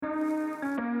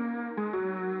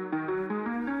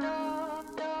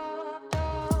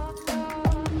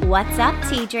What's up,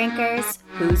 tea drinkers?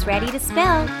 Who's ready to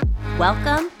spill?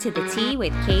 Welcome to the Tea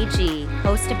with KG,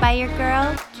 hosted by your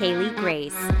girl, Kaylee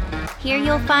Grace. Here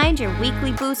you'll find your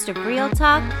weekly boost of real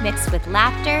talk mixed with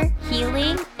laughter,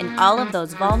 healing, and all of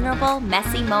those vulnerable,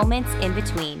 messy moments in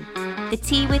between. The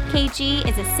Tea with KG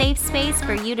is a safe space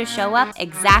for you to show up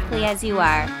exactly as you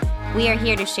are. We are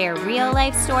here to share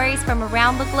real-life stories from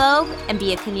around the globe and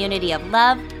be a community of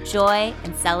love, joy,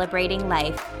 and celebrating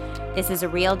life. This is a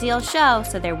real deal show,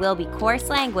 so there will be coarse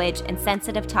language and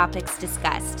sensitive topics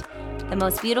discussed. The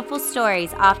most beautiful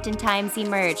stories oftentimes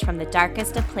emerge from the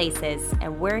darkest of places,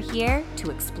 and we're here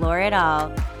to explore it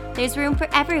all. There's room for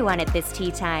everyone at this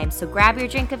tea time, so grab your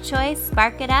drink of choice,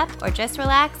 spark it up, or just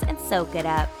relax and soak it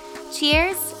up.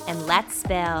 Cheers, and let's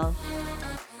spill.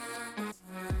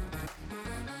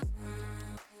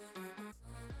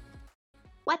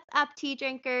 What's up, tea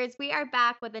drinkers? We are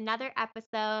back with another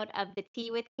episode of the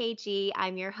Tea with KG.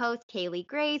 I'm your host, Kaylee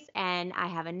Grace, and I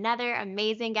have another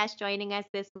amazing guest joining us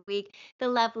this week. The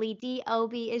lovely Dee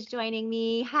Aubie is joining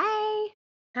me. Hi.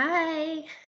 Hi.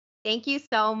 Thank you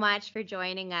so much for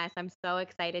joining us. I'm so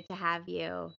excited to have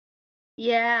you.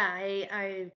 Yeah,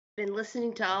 I've been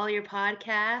listening to all your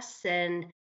podcasts and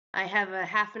I have a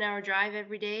half an hour drive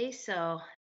every day, so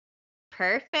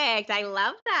Perfect. I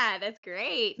love that. That's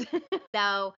great.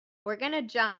 So, we're going to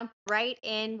jump right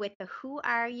in with the who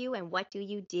are you and what do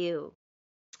you do?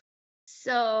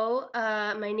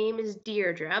 my name is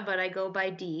Deirdre, but I go by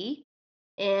Dee,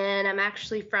 and I'm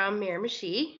actually from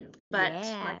Miramichi, but my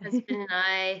Yeah. husband and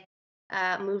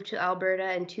I moved to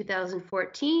Alberta in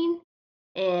 2014,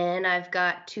 and I've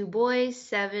got two boys,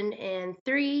 7 and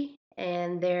 3,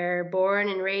 and they're born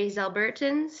and raised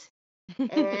Albertans.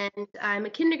 And I'm a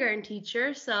kindergarten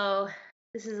teacher, so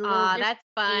this is a little Aw, different that's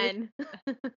for me. fun.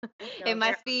 It No, they're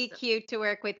must be awesome. cute to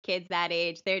work with kids that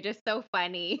age. They're just so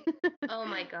funny. Oh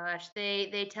my gosh,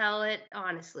 they tell it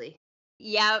honestly.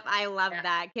 Yep, I love Yeah,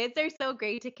 that. Kids are so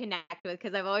great to connect with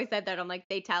because I've always said that. I'm like,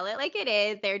 they tell it like it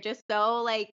is. They're just so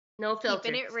like no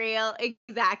keeping it filters. real.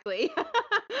 Exactly.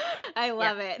 I Yeah.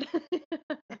 love it.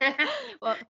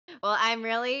 Well, well, I'm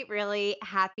really, really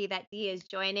happy that Dee is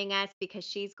joining us because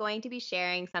she's going to be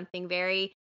sharing something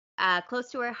very close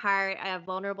to her heart, a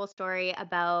vulnerable story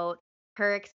about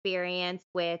her experience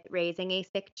with raising a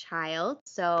sick child.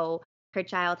 So, her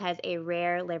child has a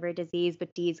rare liver disease,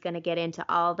 but Dee's going to get into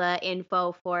all the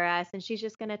info for us, and she's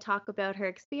just going to talk about her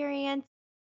experience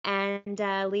and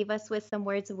leave us with some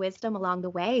words of wisdom along the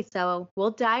way. So,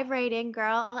 we'll dive right in,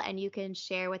 girl, and you can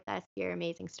share with us your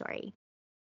amazing story.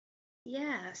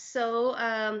 Yeah,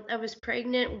 I was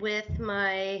pregnant with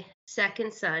my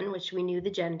second son, which we knew the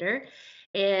gender,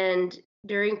 and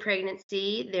during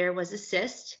pregnancy there was a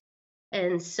cyst,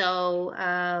 and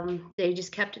they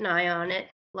just kept an eye on it,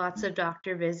 lots of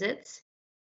doctor visits.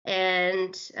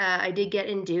 And I did get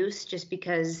induced just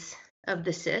because of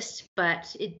the cyst,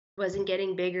 but it wasn't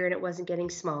getting bigger and it wasn't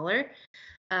getting smaller.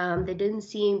 They didn't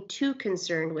seem too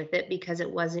concerned with it because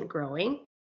it wasn't growing.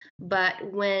 But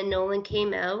when Nolan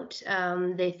came out,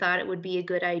 they thought it would be a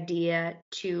good idea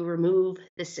to remove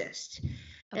the cyst.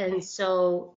 And Okay.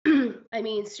 so, I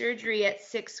mean, surgery at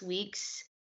 6 weeks,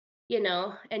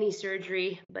 any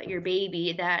surgery, but your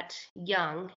baby that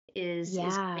young is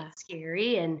quite Yeah.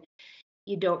 scary. And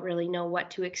you don't really know what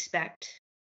to expect.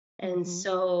 And Mhm.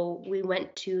 so we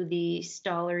went to the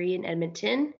Stollery in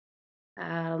Edmonton,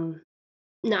 um,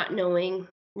 not knowing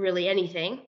really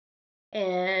anything.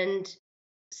 And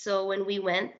so when we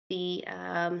went, the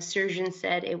surgeon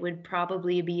said it would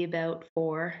probably be about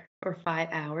 4 or 5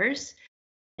 hours.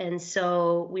 And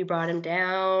so we brought him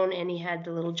down, and he had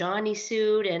the little Johnny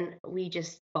suit, and we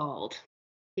just bawled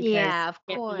because Yeah, of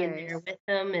he can't be in there course. with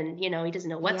him, and he doesn't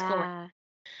know what's going Yeah.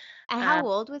 And on. how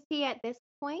old was he at this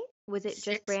point? Was it just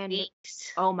Six brand new?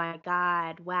 weeks. Oh my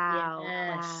God. Wow. Wow.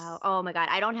 Yes. Oh my God.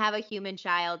 I don't have a human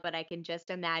child, but I can just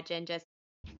imagine just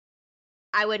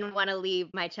I wouldn't want to leave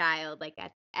my child like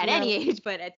at any No. age,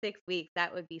 but at 6 weeks,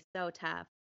 that would be so tough.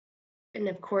 And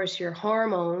of course, your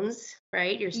hormones,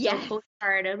 right? You're still Yes.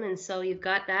 postpartum, and so you've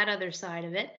got that other side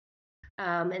of it.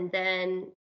 And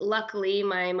then luckily,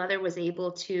 my mother was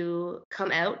able to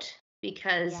come out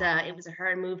because it Yeah. was a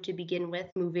hard move to begin with,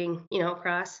 moving,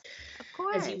 across, Of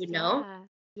as you course. would know.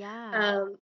 Yeah. Yeah.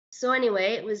 So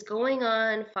anyway, it was going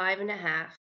on 5 and a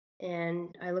half,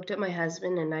 and I looked at my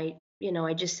husband and I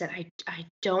just said, I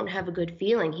don't have a good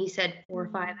feeling. He said 4 or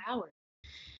 5 Mm. hours.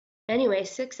 Anyway,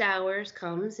 6 hours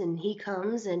comes and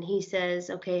he says,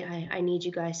 okay, I need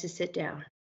you guys to sit down.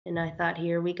 And I thought,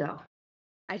 here we go.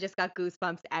 I just got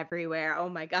goosebumps everywhere. Oh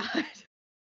my God.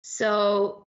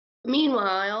 So,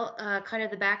 meanwhile, kind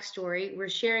of the backstory, we're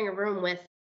sharing a room with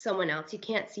someone else. You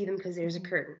can't see them because there's a Mhm.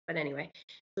 curtain. But anyway,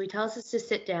 so he tells us to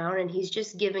sit down and he's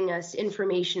just giving us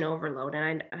information overload.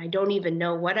 And I don't even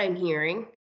know what I'm hearing.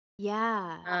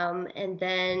 Yeah. And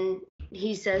then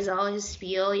he says all his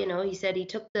spiel. He said he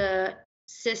took the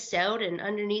cyst out, and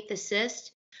underneath the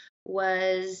cyst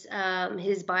was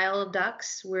his bile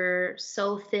ducts were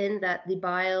so thin that the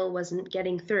bile wasn't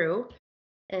getting through.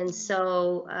 And Mm.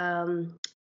 so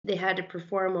they had to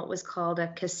perform what was called a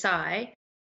Kasai.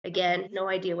 Again, Okay. no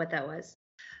idea what that was.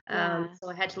 Yeah. So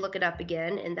I had to look it up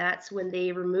again, and that's when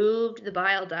they removed the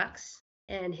bile ducts,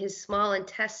 and his small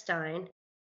intestine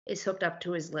is hooked up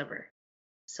to his liver.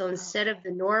 So instead of Okay.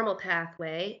 the normal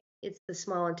pathway, it's the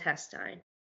small intestine.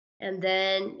 And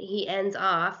then he ends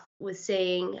off with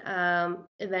saying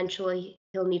eventually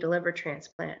he'll need a liver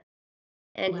transplant.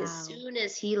 And as Wow. soon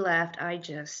as he left, I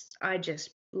just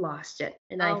lost it.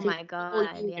 And I Oh think my the whole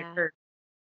God. unit Yeah. hurt.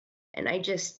 And I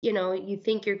just, you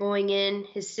think you're going in,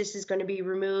 his cyst is going to be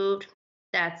removed.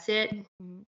 That's it.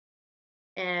 Mhm.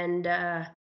 And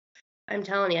I'm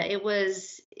telling you, it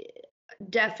was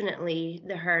definitely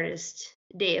the hardest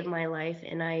day of my life.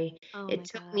 And Oh it my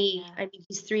took God. me, Yeah. I mean,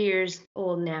 he's 3 years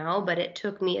old now, but it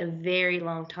took me a very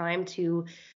long time to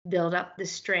build up the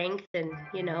strength and,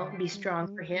 be strong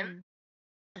for him.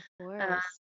 Mhm. Of Uh,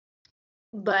 course.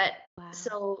 but Wow.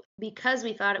 so because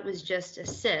we thought it was just a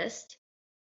cyst,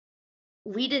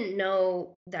 we didn't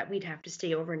know that we'd have to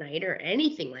stay overnight or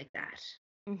anything like that.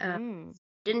 Uh, Mhm.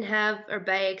 didn't have our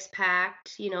bags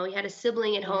packed. He had a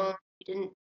sibling at Yeah. home. We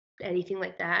didn't anything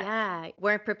like that. Yeah.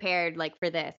 Weren't prepared like for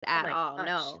this Oh at my all. gosh,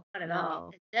 No. not at all.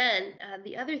 No. And then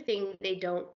the other thing they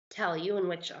don't tell you, and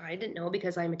which I didn't know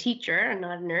because I'm a teacher and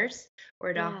not a nurse or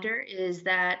a Yeah. doctor, is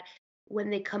that when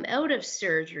they come out of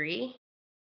surgery,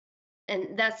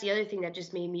 and that's the other thing that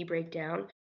just made me break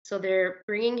down. So they're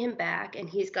bringing him back, and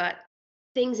he's got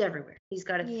things everywhere. He's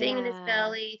got a thing in his Yeah.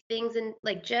 belly, things in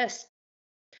like just,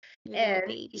 Your little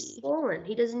and he's baby. swollen.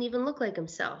 He doesn't even look like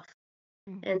himself.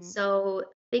 And Mhm. so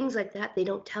things like that they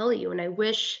don't tell you. And I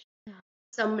wish Yeah.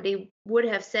 somebody would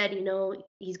have said,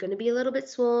 he's going to be a little bit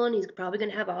swollen. He's probably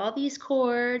going to have all these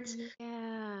cords.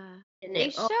 Yeah. And They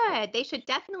it, oh, should. They should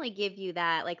definitely give you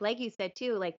that. Like you said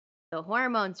too, like the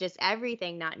hormones, just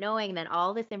everything, not knowing, then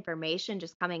all this information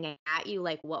just coming at you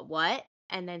like what?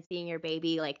 And then seeing your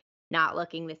baby like not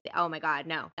looking this oh my God,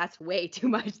 no. That's way too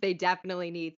much. They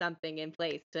definitely need something in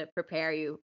place to prepare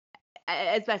you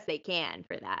as best they can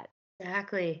for that.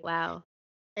 exactly. Wow.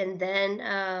 And then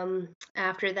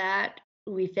after that,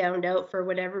 we found out for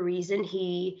whatever reason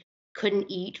he couldn't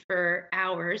eat for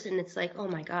hours. And it's like, oh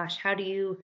my gosh, how do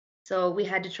you? So we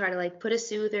had to try to like put a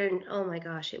soother, and oh my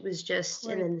gosh, it was just,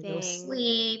 and Poor then no thing.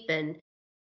 sleep, and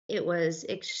it was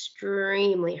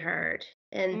extremely hard.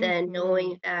 And then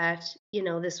knowing Mhm. that,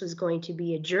 this was going to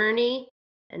be a journey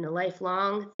and a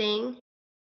lifelong thing, uh,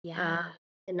 Yeah.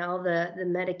 and all the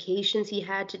medications he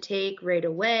had to take right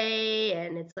away.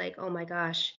 And it's like, oh my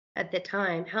gosh, at the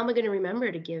time, how am I going to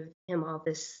remember to give him all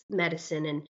this medicine?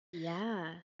 And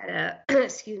Yeah. had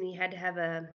excuse me, had to have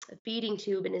a feeding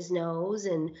tube in his nose,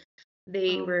 and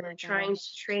they Oh were my trying to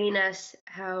gosh. train us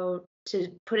how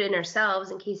to put it in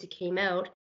ourselves in case it came out.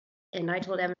 And I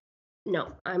told Mhm. him,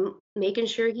 no, I'm making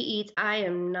sure he eats. I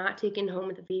am not taking home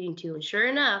with a feeding tube. And sure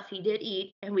enough, he did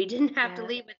eat, and we didn't have to Yeah.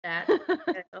 leave with that.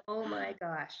 And, oh my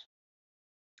gosh.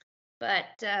 But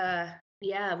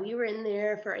yeah, we were in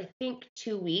there for I think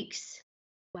 2 weeks.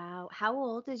 Wow. How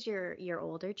old is your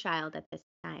older child at this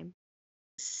time?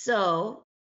 So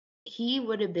he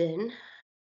would have been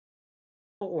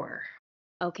 4.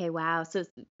 Okay, wow. So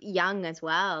young as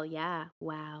well. Yeah.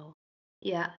 Wow.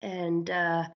 Yeah, and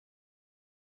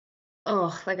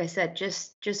oh, like I said,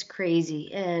 just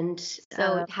crazy. And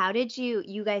So how did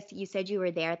you guys you said you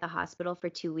were there at the hospital for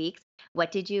 2 weeks.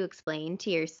 What did you explain to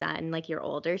your son, like your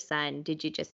older son? Did you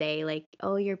just say like,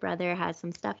 "Oh, your brother has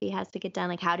some stuff he has to get done."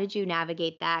 Like how did you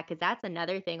navigate that? Cuz that's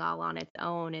another thing all on its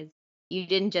own is you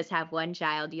didn't just have one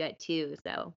child, you had two.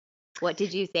 So what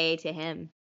did you say to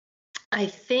him? I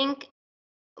think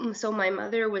so. My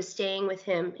mother was staying with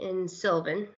him in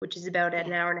Sylvan, which is about an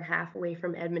Yeah. hour and a half away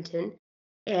from Edmonton.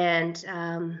 And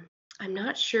I'm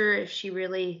not sure if she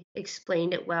really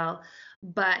explained it well,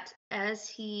 but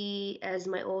as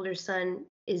my older son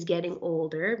is getting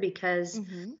older, because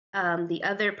Mhm. the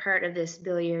other part of this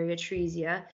biliary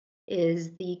atresia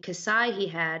is the Kasai he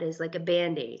had is like a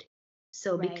band aid.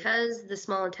 So, Right. because the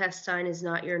small intestine is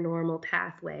not your normal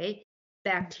pathway,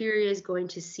 bacteria is going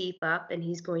to seep up and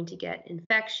he's going to get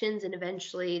infections, and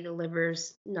eventually the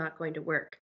liver's not going to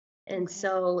work. And Okay.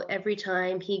 so, every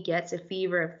time he gets a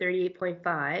fever of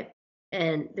 38.5,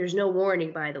 and there's no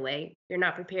warning, by the way, you're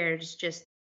not prepared, it's just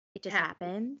It just happens.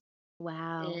 happens.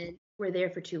 Wow. and we're there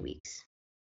for 2 weeks.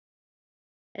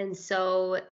 And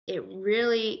so it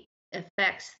really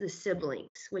affects the siblings,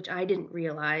 which I didn't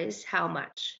realize how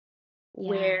much. Yeah.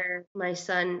 Where my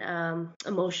son,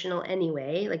 emotional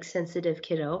anyway, like sensitive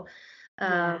kiddo,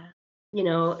 um,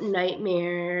 Yeah.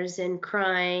 nightmares and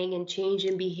crying and change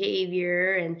in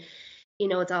behavior. And,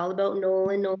 it's all about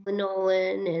Nolan, Mhm. Nolan,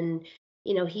 Nolan. And,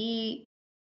 he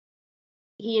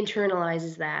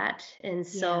internalizes that. And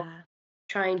so Yeah.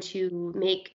 trying to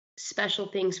make special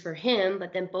things for him,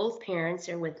 but then both parents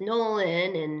are with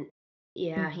Nolan. And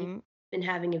yeah, he's Mhm. been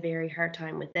having a very hard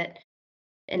time with it.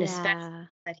 And especially Yeah.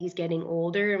 that he's getting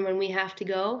older and when we have to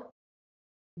go,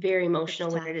 very It's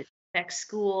emotional where tough. it affects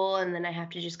school. And then I have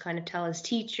to just kind of tell his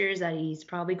teachers that he's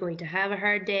probably going to have a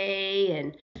hard day.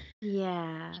 And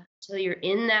Yeah. so you're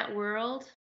in that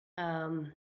world.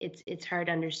 It's hard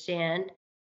to understand.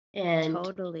 And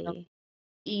Totally.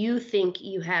 you think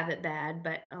you have it bad,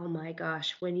 but oh my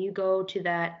gosh, when you go to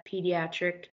that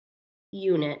pediatric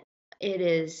unit, it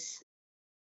is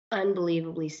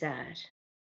unbelievably sad.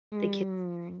 The kids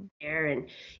Mm. there and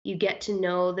you get to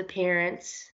know the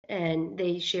parents and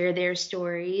they share their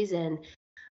stories. And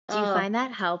Do you oh, find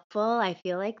that helpful? I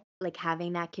feel like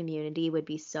having that community would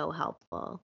be so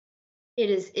helpful.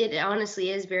 it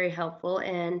honestly is very helpful.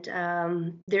 And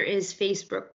there is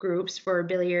Facebook groups for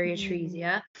biliary Mm.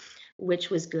 atresia, which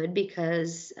was good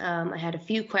because I had a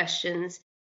few questions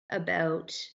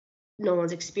about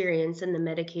Nolan's experience and the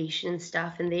medication and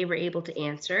stuff, and they were able to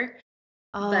answer.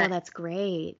 Oh, But that's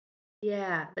great.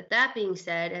 yeah, but that being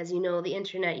said, as you know, the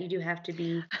internet, you do have to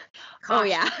be Oh, cautious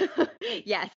yeah.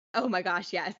 Yes. Oh my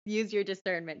gosh, yes. Use your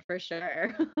discernment for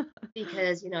sure.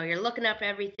 because you're looking up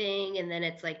everything, and then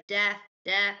it's like death,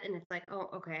 death, and it's like, oh,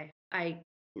 okay, I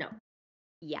no,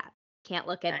 Yeah. Can't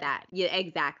look at I, that. Yeah,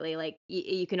 exactly. Like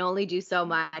you can only do so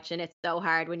much, and it's so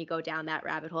hard when you go down that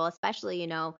rabbit hole, especially,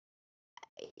 a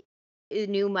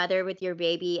new mother with your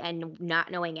baby and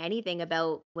not knowing anything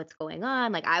about what's going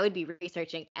on. Like I would be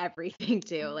researching everything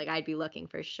too. Like I'd be looking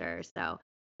for sure. So,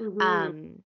 hmm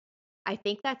um I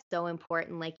think that's so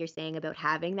important, like you're saying about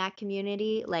having that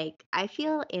community. Like, I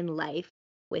feel in life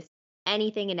with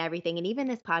anything and everything, and even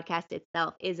this podcast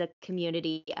itself is a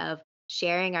community of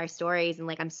sharing our stories. And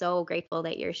like, I'm so grateful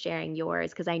that you're sharing yours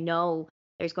because I know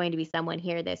there's going to be someone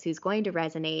hear this who's going to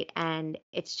resonate. And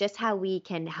it's just how we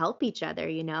can help each other.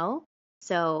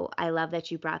 So I love that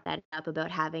you brought that up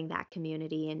about having that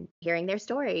community and hearing their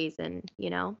stories. And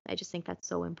I just think that's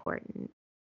so important.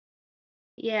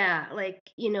 yeah, like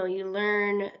you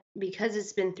learn because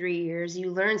it's been 3 years.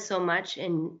 You learn so much,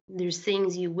 and there's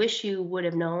things you wish you would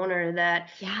have known or that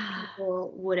Yeah.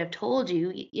 people would have told you.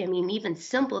 I mean, even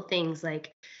simple things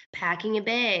like packing a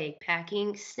bag,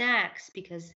 packing snacks,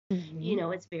 because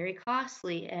Hmm. it's very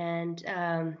costly. And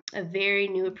a very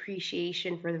new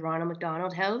appreciation for the Ronald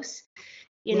McDonald House.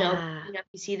 Yeah. You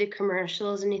see the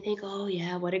commercials and you think, oh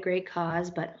yeah, what a great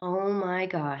cause, but oh my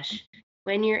gosh,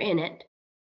 when you're in it,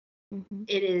 Mhm.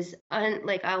 it is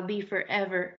like I'll be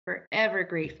forever, forever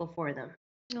grateful for them.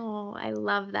 Oh, I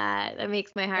love that. That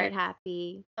makes my And heart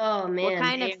happy. oh What man,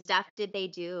 kind of stuff did they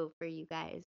do for you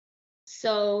guys?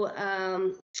 so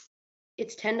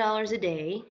it's $10 a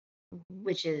day, Mhm.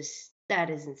 which is that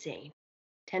is insane.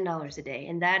 $10 a day,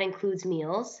 and that includes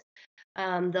meals.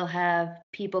 They'll have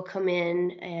people come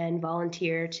in and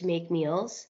volunteer to make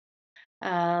meals.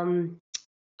 Um,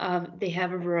 they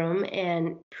have a room,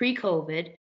 and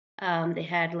pre-COVID, they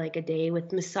had like a day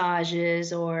with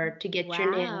massages or to get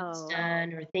your nails Wow.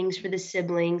 done or things for the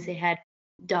siblings. They had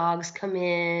dogs come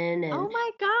in Oh and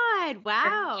my god, for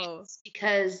wow. kids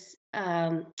because,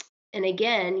 and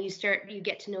again, you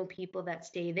get to know people that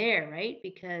stay there, right?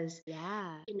 Because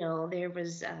Yeah. there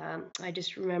was, I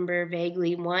just remember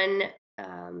vaguely one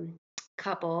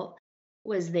couple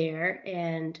was there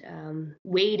and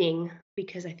waiting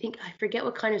because I forget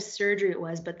what kind of surgery it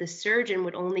was, but the surgeon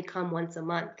would only come once a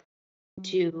month Mm,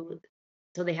 to,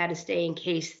 so they had to stay in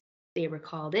case they were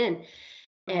called in,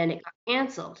 and it right. got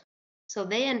canceled. So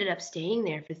they ended up staying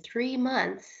there for 3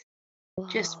 months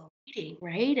just Whoa. waiting,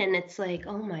 right? And it's like,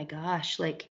 oh my gosh,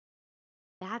 like,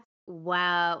 That's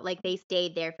wow. Like they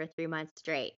stayed there for 3 months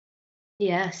straight.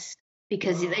 yes,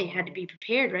 because they had to Whoa. be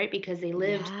prepared, right? Because they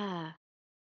lived, Yeah.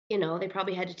 they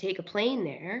probably had to take a plane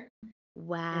there. And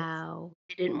Wow.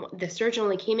 they didn't the surgeon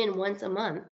only came in once a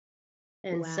month.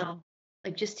 And so, Wow.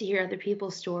 like, just to hear other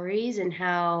people's stories and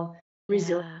how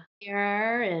resilient Yeah. they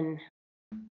are and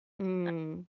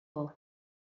Mm. oh,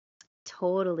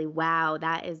 Totally. Wow,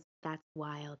 that's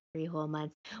wild. 3 whole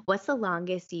months. What's the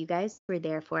longest you guys were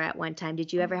there for at one time?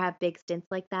 Did you ever have big stints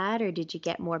like that, or did you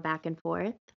get more back and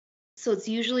forth? so it's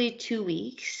usually 2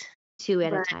 weeks. 2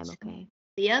 at a But time, okay.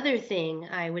 the other thing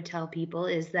I would tell people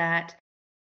is that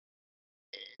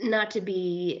not to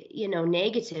be,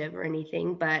 negative or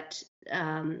anything, but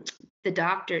the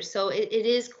doctor. So it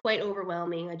is quite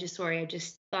overwhelming. I just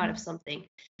thought of something.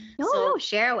 No, So no,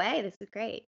 share away, this is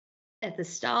great. at the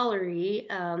Stollery,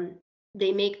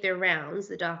 they make their rounds,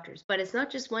 the doctors, but it's not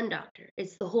just one doctor;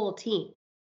 it's the whole team.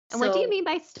 And what do you So mean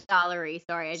by stollery?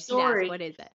 Sorry, I just need to ask, sorry, what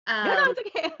is it? No, no, um, it's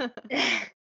okay.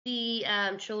 the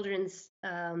Children's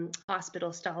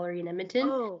Hospital Stollery in Edmonton.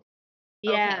 Oh,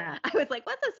 okay. Yeah. I was like,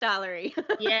 "What's a stollery?"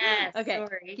 Yes. Okay,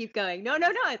 Sorry. keep going. No,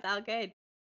 no, no, it's all good.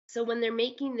 So when they're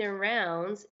making their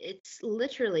rounds, it's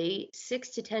literally 6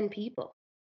 to 10 people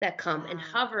that come and Wow.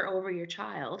 hover over your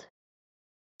child.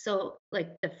 So,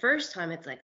 like, the first time, it's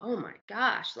like, "Oh my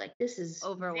gosh, like, this is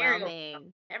very overwhelming."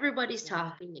 Overwhelming. Everybody's Yeah.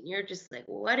 talking, and you're just like,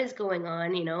 "What is going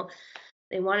on?"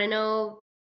 They wanna know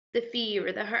the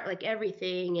fever, the heart, like,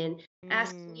 everything, and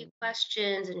asking you Mm.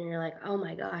 questions, and you're like, "Oh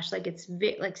my gosh," like,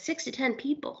 like, 6 to 10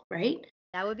 people, right?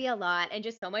 That would be a lot and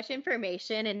just so much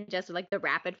information and just like the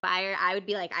rapid fire. I would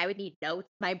be like, I would need notes.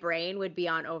 My brain would be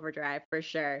on overdrive for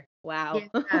sure. Wow.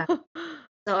 Yeah.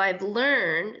 So I've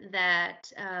learned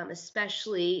that,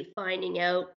 especially finding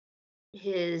out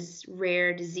his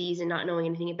rare disease and not knowing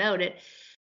anything about it,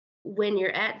 when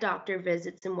you're at doctor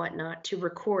visits and whatnot, to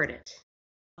record it,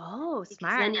 Oh,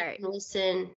 because then you smart. can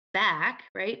listen back,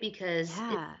 right? Because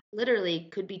it Yeah. literally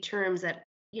could be terms that,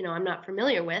 I'm not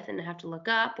familiar with and have to look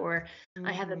up, or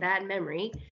I have a Mhm. bad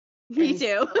memory. Me And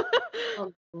too. so,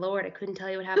 oh Lord, I couldn't tell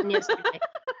you what happened yesterday.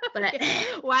 But Yeah.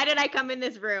 Why did I come in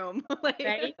this room? Like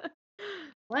right?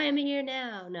 Why am I here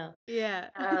now? No. yeah.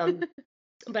 Um,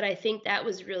 but I think that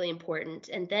was really important.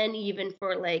 And then even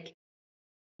for like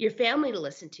your family to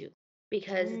listen to,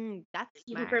 because That's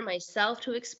even for smart. myself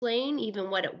to explain even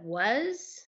what it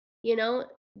was, you know,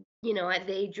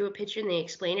 they drew a picture and they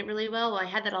explained it really well. Well, I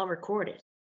had that all recorded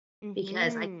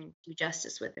because I could Mhm. do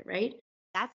justice with it, right?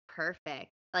 That's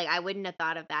perfect. Like, I wouldn't have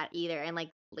thought of that either, and,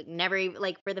 never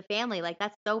like, for the family, like,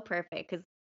 that's so perfect. Because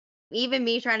even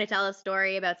me trying to tell a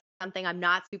story about something I'm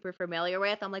not super familiar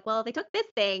with, I'm like, "Well, they took this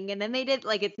thing, and then they did"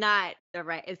 like, it's not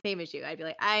the same issue. I'd be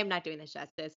like, "I'm not doing this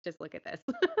justice, just look at this."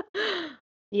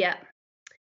 Yeah.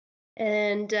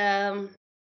 And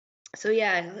so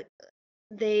yeah,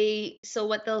 so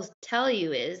what they'll tell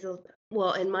you is,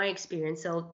 well, in my experience,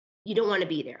 you don't want to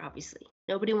be there, obviously.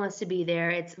 Nobody wants to be there.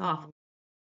 It's awful. Mhm.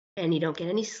 And you don't get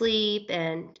any sleep,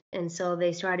 and so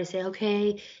they try to say,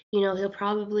 okay, he'll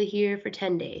probably here for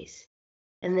 10 days.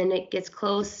 And then it gets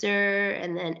closer,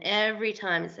 and then every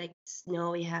time it's like,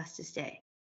 no, he has to stay.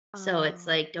 So it's Oh,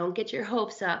 like, don't get your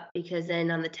hopes up, because then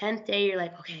on the 10th day you're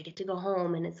like, okay, I get to go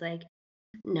home, and it's like,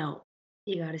 no,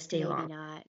 you got to stay maybe long.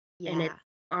 not. And it Yeah.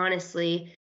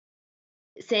 honestly,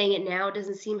 saying it now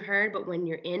doesn't seem hard, but when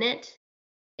you're in it,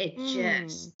 it Mm.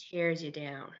 just tears you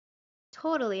down.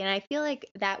 Totally, and I feel like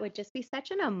that would just be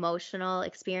such an emotional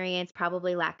experience,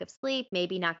 probably lack of sleep,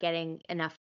 maybe not getting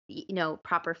enough,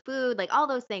 proper food, like all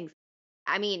those things.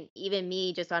 I mean, even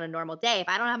me just on a normal day, if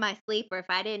I don't have my sleep or if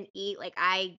I didn't eat, like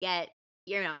I get,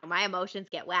 my emotions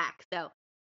get whacked. So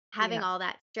having Yeah. all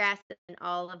that stress and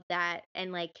all of that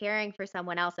and like caring for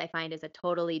someone else, I find is a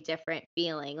totally different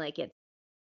feeling. Like it's,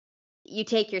 you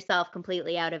take yourself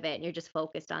completely out of it and you're just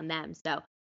focused on them. So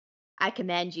I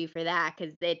commend you for that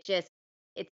because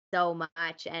it's so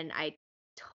much. And I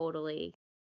totally,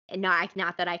 and not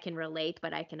that I can relate,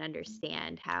 but I can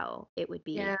understand how it would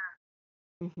be. Yeah.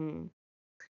 Hmm.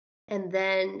 And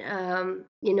then,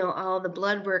 all the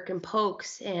blood work and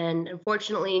pokes. And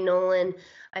unfortunately, Nolan,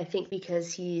 I think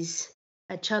because he's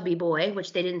a chubby boy,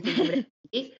 which they didn't think he would ever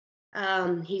be,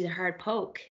 he's a hard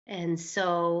poke. And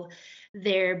so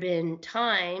there have been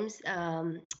times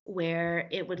where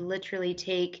it would literally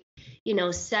take,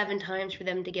 7 times for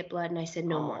them to get blood. And I said,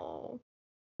 no more. Oh,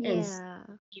 And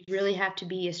yeah. you really have to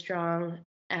be a strong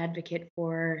advocate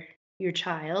for your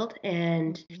child.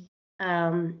 And Mhm.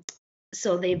 um,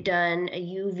 so they've done a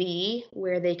UV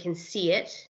where they can see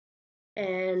it.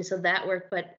 And so that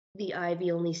worked, but the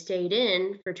IV only stayed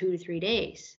in for 2 to 3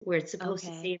 days, where it's supposed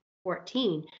to Okay. stay for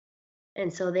 14.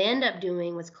 And so they end up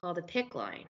doing what's called a PIC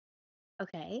line.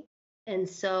 Okay. And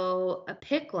so a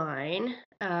PIC line,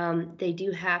 they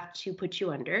do have to put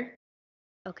you under,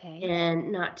 Okay.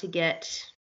 and not to get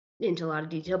into a lot of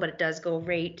detail, but it does go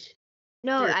right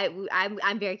No, through.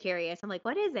 I'm very curious. I'm like,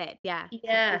 what is it? Yeah.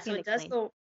 Yeah, You so can it does explain.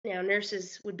 go. Now,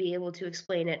 nurses would be able to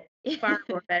explain it far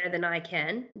more better than I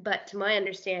can, but to my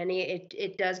understanding,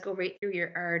 it does go right through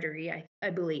your artery, I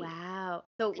believe. Wow.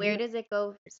 So I do. where does it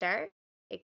go start?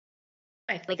 It,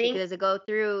 I like, think does it go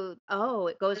through? Oh,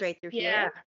 it goes right through yeah,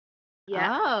 here.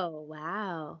 Yeah, Oh,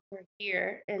 wow. or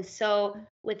here. And so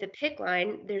with the PICC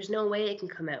line, there's no way it can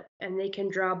come out, and they can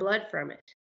draw blood from it.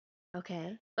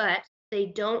 Okay. But they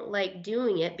don't like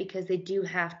doing it because they do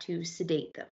have to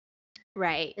sedate them.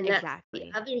 Right, And that's the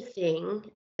exactly. other thing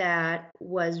that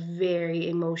was very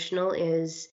emotional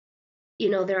is,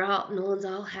 they're all Nolan's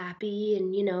all happy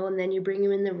and, and then you bring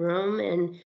him in the room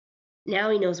and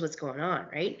now he knows what's going on,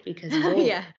 right? Because he's older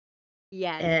Yeah.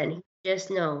 Yes. and he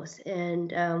just knows.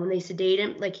 And when they sedate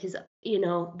him, like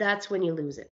that's when you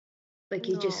lose it. Like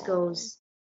he just Oh, goes,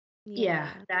 yeah, yeah.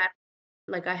 that,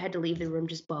 like I had to leave the room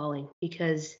just bawling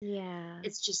because Yeah.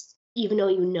 it's just, even though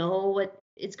you know what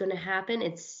is going to happen,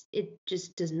 it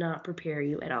just does not prepare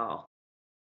you at all.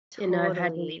 And I've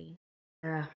had to leave.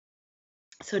 Totally.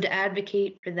 So to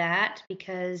advocate for that,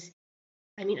 because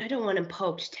I mean, I don't want him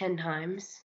poked 10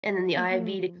 times and then the IV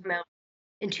to Mhm. come out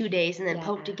in 2 days and then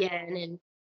poked Yeah. again. And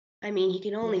I mean, he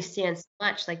can only Yeah. stand so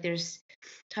much. Like there's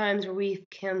times where we've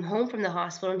come home from the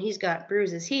hospital and he's got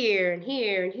bruises here and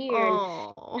here and here. And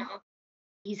Oh,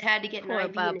 he's had to get an poor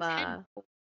IV in his head. Bubba.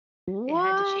 They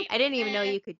had to What? shave I didn't his even know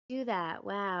head. you could do that. I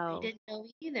Wow. didn't know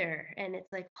either. And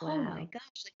it's like, oh my Wow.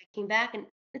 gosh. Like I came back and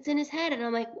it's in his head. And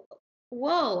I'm like,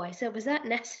 whoa. I said, was that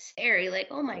necessary? Like,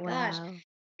 oh my gosh. Wow.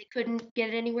 They couldn't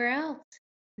get it anywhere else.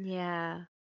 Yeah.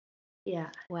 Yeah.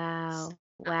 Wow.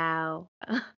 Wow.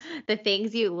 The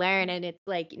things you learn and it's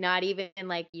like not even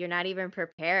like you're not even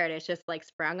prepared. It's just like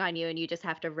sprung on you and you just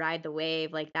have to ride the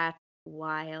wave. Like that's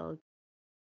wild.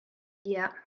 Yeah.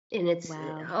 And it's,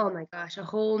 Wow. oh my gosh, a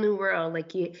whole new world.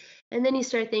 And then you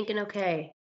start thinking,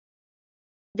 okay,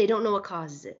 they don't know what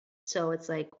causes it. So it's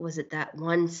like, was it that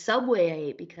one Subway I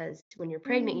ate? Because when you're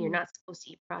pregnant, you're Mm, not supposed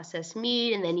to eat processed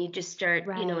meat. And then you just start,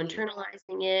 right.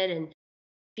 internalizing it and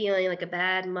feeling like a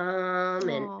bad mom.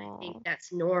 And I think Oh,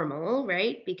 that's normal,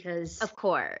 right? Because of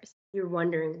course. you're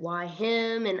wondering why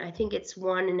him. And I think it's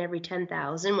one in every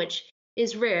 10,000, which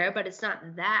is rare, but it's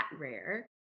not that rare.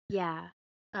 Yeah.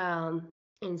 Um,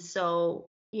 and so,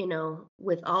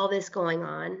 with all this going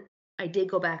on, I did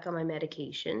go back on my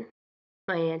medication,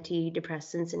 my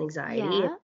antidepressants and anxiety.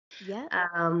 Yeah. Yep.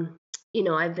 Um,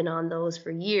 I've been on those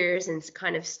for years and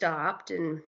kind of stopped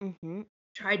and Mhm.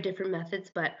 tried different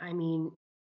methods, but I mean,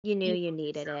 You knew you you know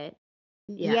needed yourself. it.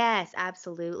 Yeah. Yes,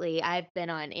 absolutely. I've been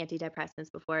on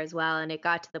antidepressants before as well, and it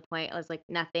got to the point I was like,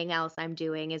 nothing else I'm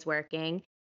doing is working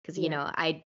because Yeah.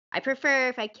 I prefer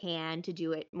if I can to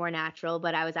do it more natural,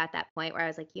 but I was at that point where I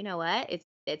was like, you know what,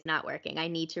 it's not working. I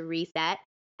need to reset,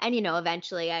 and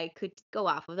eventually I could go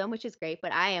off of them, which is great.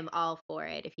 But I am all for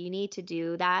it. If you need to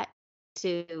do that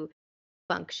to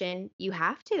function, you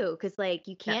have to, because like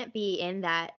you Yeah. can't be in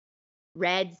that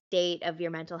red state of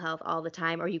your mental health all the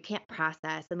time or you can't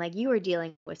process and like you were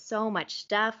dealing with so much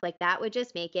stuff like that would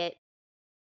just make it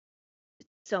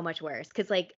so much worse cuz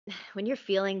like when you're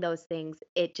feeling those things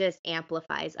it just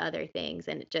amplifies other things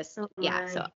and it just Oh yeah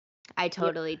so my. I Yeah.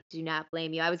 totally do not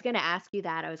blame you. I was going to ask you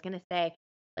that. I was going to say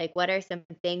like what are some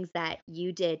things that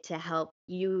you did to help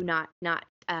you not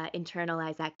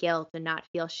internalize that guilt and not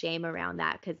feel shame around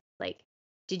that cuz like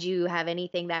did you have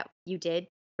anything that you did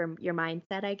from your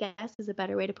mindset, I guess is a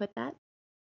better way to put that?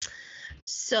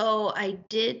 So I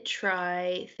did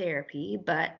try therapy,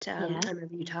 but Yeah. I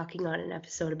remember you talking on an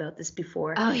episode about this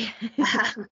before. Oh,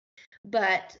 yeah.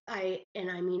 But I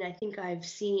mean, I think I've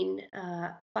seen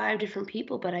 5 different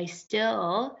people, but I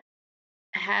still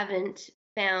haven't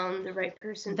found the right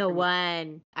person The for me.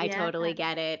 one. I Yeah. totally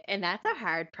get it, and that's a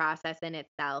hard process in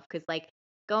itself. Because like,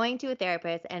 going to a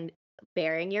therapist and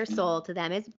bearing your soul to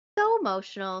them is so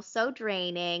emotional, so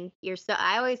draining.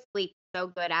 I always sleep so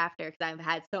good after because 'cause I've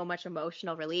had so much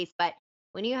emotional release, but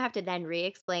when you have to then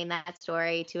re-explain that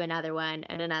story to another one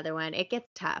and another one, it gets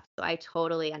tough, so I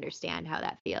totally understand how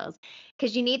that feels.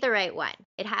 Because you need the right one.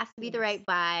 It has to be the Yes. right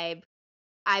vibe,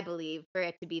 I believe, for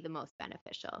it to be the most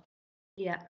beneficial.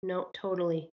 Yeah. No,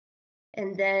 totally.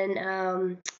 And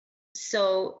then,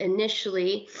 so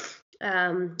initially,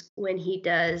 when he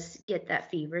does get that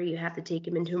fever, you have to take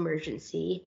him into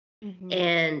emergency. Mhm.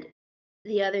 And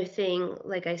the other thing,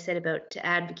 like I said about to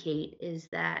advocate, is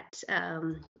that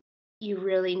you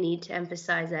really need to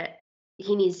emphasize that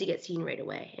he needs to get seen right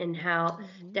away and how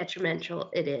Mhm. detrimental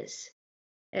it is.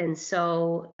 And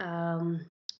so, and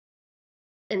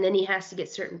then he has to get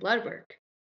certain blood work.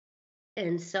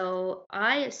 And so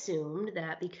I assumed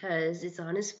that because it's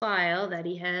on his file that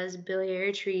he has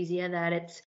biliary atresia, that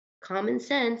it's common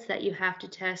sense that you have to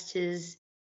test his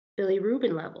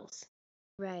bilirubin levels.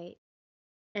 Right.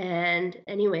 And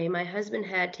anyway, my husband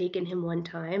had taken him one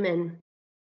time, and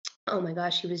oh my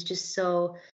gosh, he was just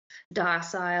so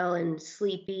docile and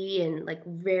sleepy and like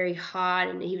very hot,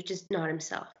 and he was just not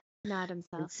himself. Not And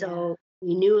himself, yeah. so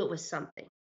we knew it was something.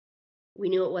 We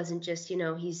knew it wasn't just,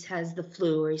 he's has the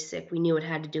flu or he's sick. We knew it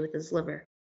had to do with his liver.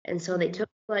 And so they Mhm. took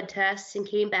blood tests and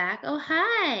came back. Oh,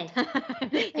 hi.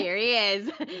 Here he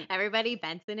is. Everybody,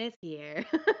 Benson is here.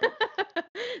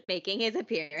 Making his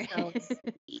appearance. So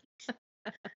sweet.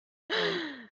 Oh my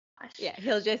gosh. Yeah,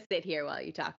 he'll just sit here while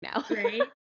you talk now.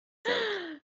 Right? So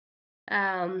cute.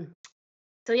 Um,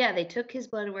 so yeah, they took his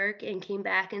blood work and came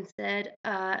back and said,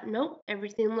 nope,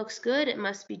 everything looks good. It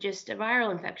must be just a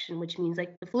viral infection, which means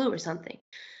like the flu or something.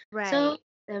 So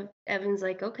Right. Evan's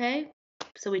like, okay.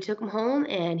 So we took him home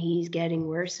and he's getting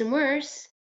worse and worse.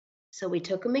 So we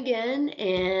took him again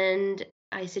and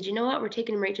I said, you know what? We're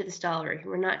taking him right to the Stollery.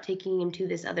 We're not taking him to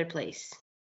this other place.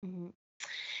 Mhm.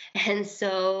 And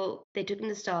so they took him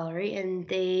to the Stollery and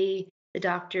the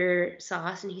doctor saw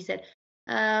us and he said,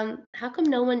 how come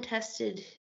no one tested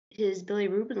his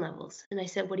bilirubin levels? And I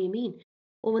said, what do you mean?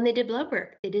 Well, when they did blood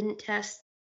work, they didn't test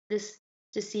this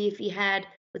to see if he had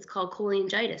what's called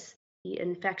cholangitis, the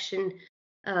infection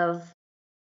of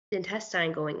the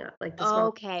intestine going up, like the small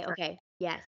Okay, intestine. okay.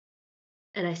 Yes.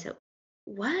 And I said,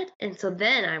 what? And so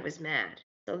then I was mad.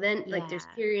 So then, like, there's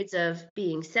Yeah. periods of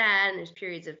being sad and there's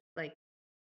periods of like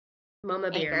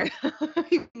mama bear Anger.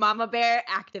 mode. Mama bear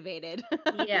activated.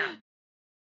 Yeah.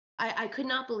 I could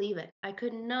not believe it. I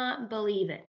could not believe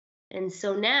it. And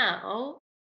so now,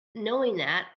 knowing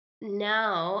that,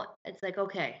 now it's like,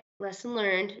 okay, lesson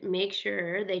learned, make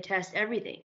sure they test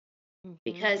everything. Mhm.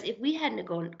 Because if we hadn't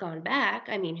have gone back,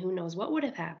 I mean, who knows what would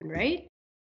have happened, right?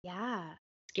 Yeah,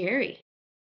 Scary.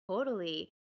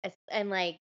 totally. And,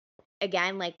 like,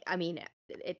 again, like, I mean,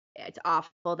 it's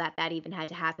awful that that even had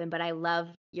to happen, but I love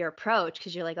your approach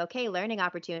because 'cause you're like, "Okay, learning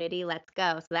opportunity, let's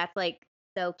go." So that's, like,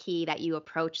 so key that you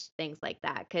approach things like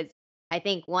that because I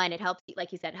think, 1, it helps you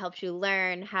like you said, helps you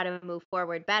learn how to move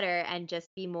forward better and just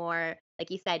be more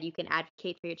like you said, you can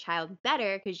advocate for your child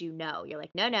better because you know. You're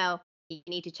like, "No, no, you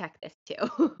need to check this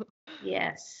too."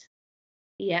 Yes.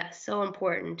 Yeah, so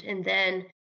important. And then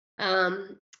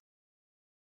um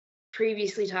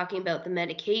previously talking about the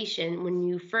medication, when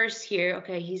you first hear,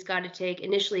 okay, he's got to take,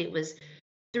 initially it was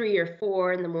 3 or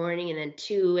 4 in the morning and then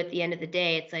 2 at the end of the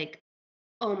day, it's like,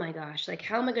 oh my gosh, like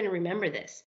how am I going to remember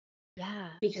this? Yeah.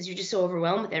 Because you're just so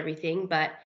overwhelmed with everything.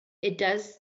 But it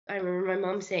does, I remember my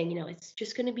mom saying, it's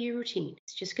just going to be a routine.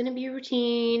 It's just going to be a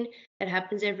routine that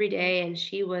happens every Mhm. day. And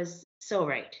she was so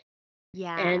right.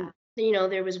 And Yeah.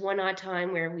 there was one odd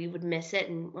time where we would miss it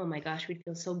and oh my gosh, we'd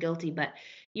feel so guilty, but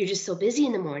you're just so busy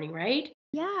in the morning, right?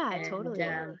 Yeah, And totally.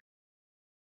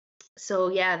 so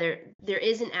yeah, there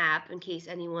is an app in case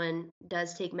anyone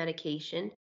does take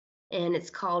medication, and it's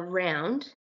called Round,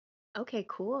 Okay,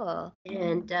 cool.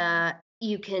 and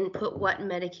you can put what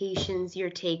medications you're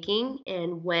taking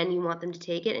and when you want them to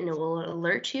take it, and it will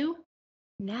alert you.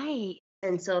 Nice.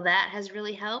 And so that has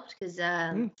really helped because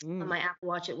on Mhm. my Apple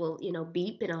Watch it will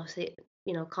beep, and I'll say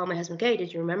call my husband. Okay,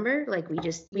 did you remember? Like we don't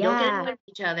get annoyed Yeah. with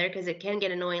each other because it can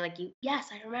get annoying. Like you, yes,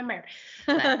 I remember,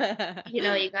 but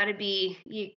you got to be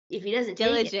you if he doesn't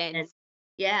take it, then Diligence.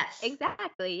 yes.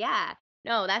 Exactly, yeah.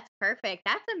 No, that's perfect.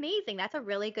 That's amazing. That's a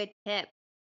really good tip.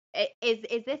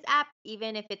 Is this app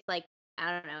even if it's like,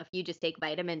 I don't know, if you just take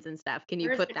vitamins and stuff, can you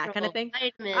Birth put that kinda control, thing?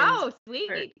 vitamins, Oh,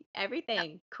 whatever. sweet. Yep,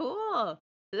 Everything. Cool.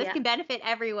 So this yep, can benefit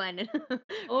everyone.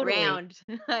 totally. Round.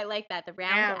 I like that. The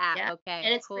Round Round, app. yeah, Okay,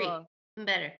 and it's free, cool. even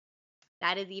better.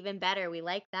 That is even better. We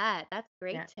like that. That's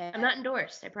Yeah, great I'm tip. not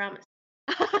endorsed, I promise,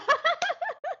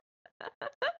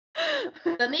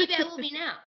 but maybe I will be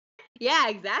now. Yeah,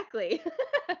 exactly.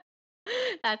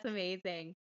 That's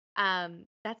amazing.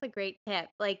 That's a great tip.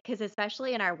 Like, because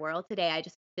especially in our world today, I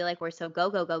just feel like we're so go,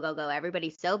 go, go, go, go.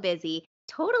 Everybody's so busy.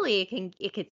 Totally,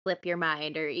 it could slip your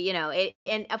mind, or it.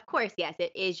 And of course, yes,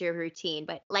 it is your routine,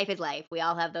 but life is life. We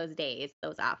all have those days,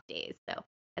 those off days. So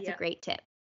that's a Yeah, great tip.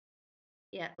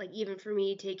 yeah, like even for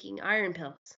me taking iron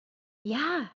pills,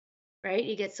 Yeah. right?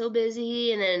 You get so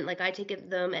busy, and then like I take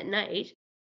them at night,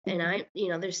 and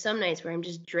Hmm. there's some nights where I'm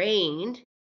just drained,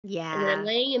 and then I'm Yeah.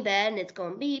 laying in bed and it's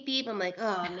going beep beep. I'm like,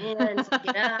 oh man, so I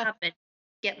get up and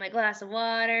get my glass of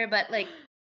water, but like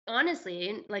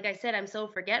honestly, like I said, I'm so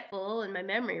forgetful in my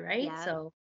memory, right? Yeah.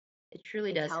 So it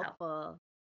truly It's does help. helpful.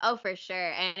 Oh, for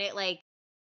sure. And it like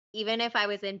even if I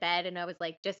was in bed and I was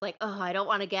like, just like, "Oh, I don't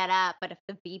wanna get up," but if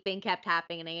the beeping kept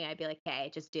happening, I'd be like,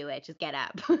 "Okay, just do it, just get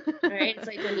up." Right? It's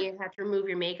like when you have to remove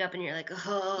your makeup and you're like,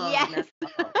 "Oh, Yes.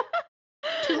 no.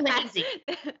 Too I lazy."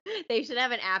 they should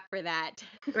have an app for that.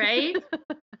 Right?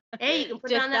 Hey, you can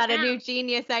put it Just on that got a now. new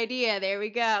genius idea, there we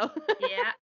go.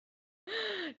 Yeah,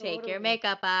 Take your totally.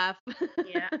 makeup off.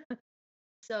 Yeah.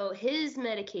 So his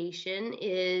medication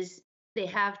is they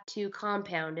have to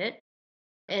compound it,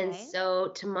 And Okay. so,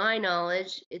 to my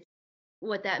knowledge, it's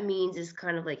what that means is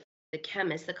kind of like the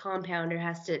chemist, the compounder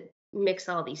has to mix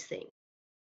all these things.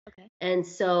 Okay. And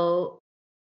so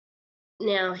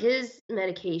now his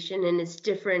medication, and it's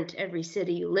different every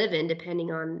city you live in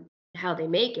depending on how they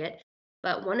make it,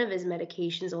 but one of his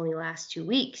medications only lasts 2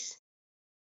 weeks.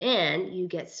 And you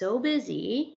get so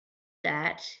busy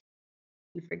that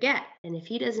you forget. And if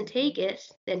he doesn't take Mhm.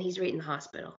 it, then he's right in the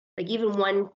hospital. Like even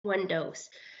one dose.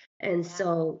 And Yeah.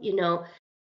 so,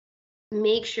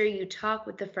 make sure you talk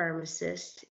with the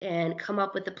pharmacist and come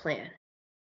up with a plan.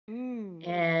 Mm.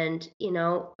 And,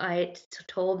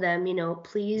 told them,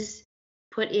 please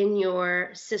put in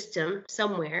your system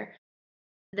somewhere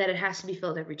that it has to be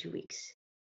filled every 2 weeks.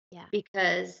 Yeah.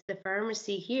 Because the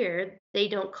pharmacy here, they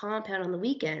don't compound on the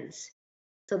weekends.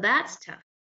 So that's tough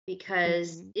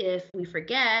because Mhm. if we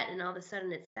forget and all of a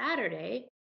sudden it's Saturday,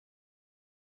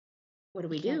 what do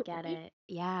You we can't do, get right? it.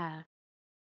 Yeah.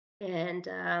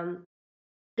 And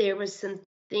there was some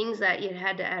things that you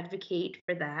had to advocate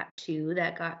for that too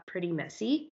that got pretty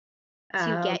messy. To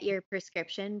Um, get your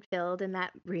prescription filled in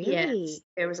that yes, really?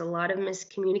 there was a lot of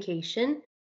miscommunication.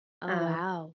 Oh, Uh,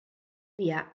 wow.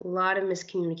 yeah, a lot of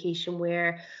miscommunication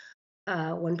where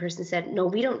one person said, "No,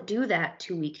 we don't do that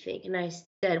 2 week thing," and I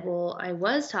said, "Well, I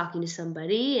was talking to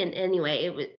somebody," and anyway,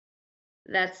 it was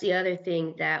that's the other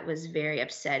thing that was very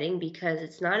upsetting because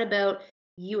it's not about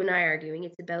you and I arguing,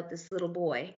 it's about this little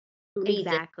boy who needs it to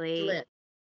Exactly. live.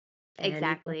 And,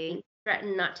 Exactly. he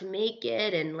threatened not to make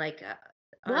it and like,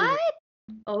 unreal. What?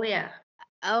 Oh, yeah,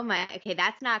 Oh my, okay,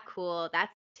 that's not cool.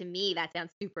 That's to me, that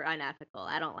sounds super unethical.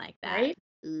 I don't like that. right?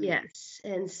 Ooh. Yes.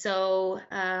 And so,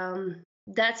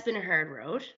 that's been a hard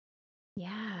road,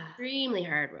 Yeah. extremely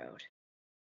hard road.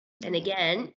 And Yeah.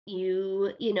 again,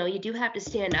 you do have to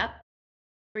stand up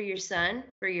for your son,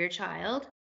 for your child,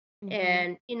 Mhm.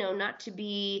 and, not to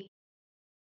be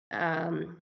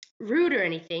um, rude or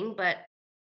anything, but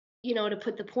to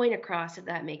put the point across if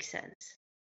that makes sense.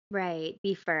 Right.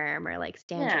 Be firm or like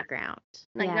stand Yeah, your ground.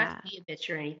 like not to Yeah. be a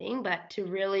bitch or anything, but to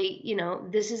really,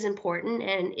 this is important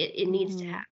and it needs to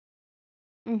Mhm. happen.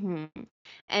 Mhm.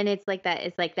 And it's like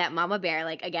that mama bear,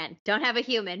 like, again, don't have a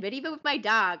human, but even with my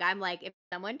dog, I'm like, if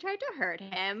someone tried to hurt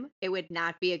him, it would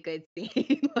not be a good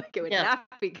scene. Like, it would No, not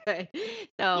be good.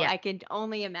 So, yeah, I can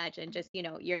only imagine just,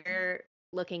 you're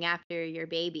looking after your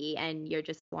baby and you're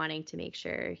just wanting to make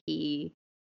sure he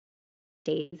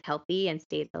stays healthy and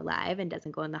stays alive and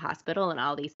doesn't go in the hospital and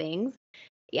all these things.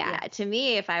 Yeah, yeah, to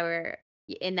me, if I were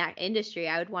in that industry,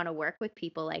 I would wanna work with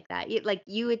people like that.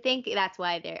 You would think that's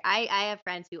why I have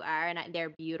friends who are, and they're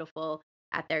beautiful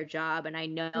at their job, and I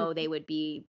know mhm, they would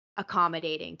be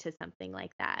accommodating to something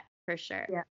like that, for sure.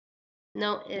 yeah.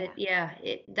 No, Yeah.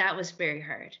 that was very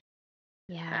hard.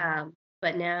 Yeah. Um,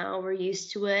 but now we're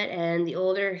used to it, and the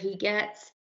older he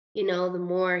gets, the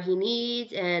more he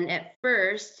needs. And at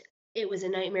first, it was a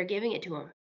nightmare giving it to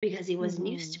him because he wasn't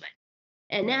used Mhm. to it.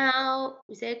 And Yeah. now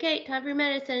we say, okay, time for your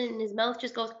medicine, and his mouth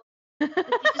just goes, like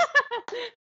he just,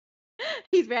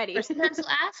 He's or ready. sometimes he'll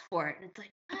ask for it, and it's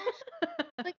like, what?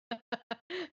 Like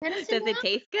medicine Does it now?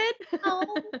 taste good?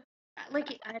 No.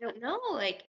 Like I don't know.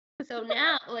 Like so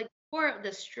now, like before,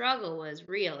 the struggle was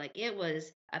real. Like it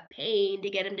was a pain to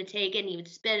get him to take it, and he would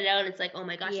spit it out. And it's like, oh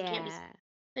my gosh, he can't be. Yeah.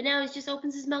 But now he just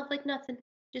opens his mouth like nothing.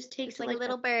 Just takes Just it like a like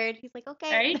little nothing. bird. He's like,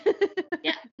 "Okay." Right?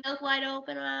 Yeah, mouth wide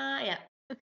open. Yeah.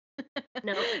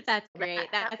 No, That's that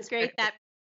great. that That's was great hard. that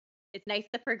it's nice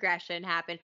the progression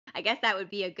happened. I guess that would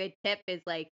be a good tip is,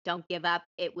 like, don't give up,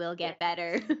 it will Yeah. get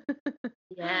better.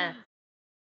 Yeah.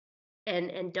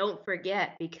 And don't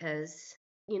forget because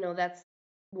that's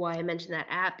why I mentioned that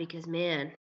app because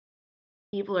man,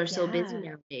 people are so busy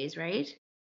Yeah, nowadays, right?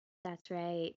 that's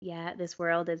right. Yeah, this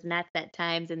world is nuts at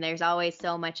times, and there's always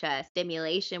so much,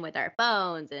 stimulation with our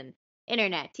phones and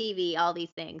internet, TV, all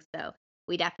these things, so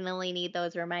we definitely need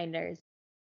those reminders.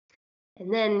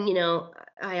 And then,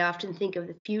 I often think of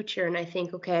the future and I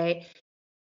think, okay,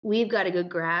 we've got a good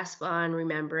grasp on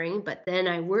remembering, but then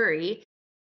I worry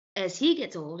as he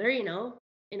gets older, in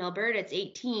Alberta it's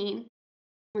 18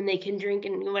 when they can drink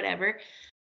and whatever.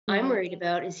 I'm Right. worried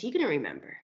about is he going to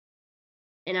remember?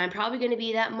 And I'm probably going to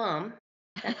be that mom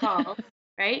that calls,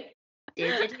 right?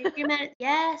 Did you take your medicine?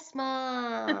 Yes,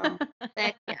 mom.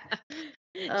 Like, yeah.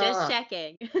 Just Oh,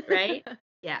 checking. right?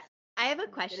 Yeah. I have a I'm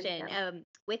gonna be question, that mom.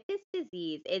 with this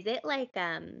disease, is it like,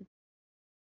 I'm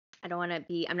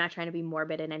not trying to be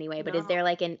morbid in any way, but is No. there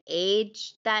like an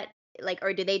age that like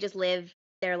or do they just live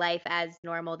their life as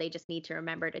normal? They just need to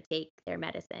remember to take their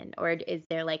medicine? Or is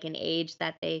there like an age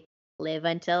that they live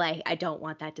until? I don't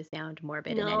want that to sound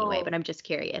morbid in any way, No. but I'm just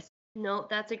curious. No,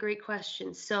 that's a great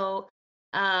question. So,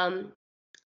 um,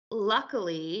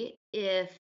 luckily,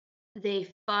 if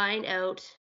they find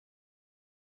out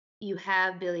you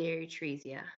have biliary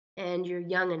atresia and you're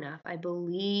young enough, I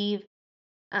believe,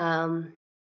 um,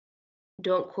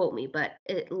 don't quote me, but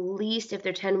at least if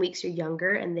they're 10 weeks or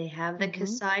younger and they have the Mhm.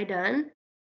 Kasai done,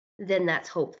 then that's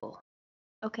hopeful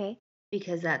Okay.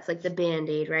 because that's like the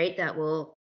band-aid, right? That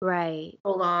will Right.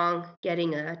 prolong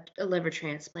getting a liver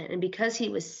transplant. And because he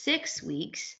was 6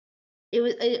 weeks, it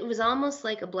was almost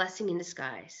like a blessing in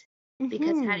disguise.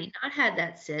 Because had he Mhm. not had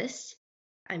that cyst,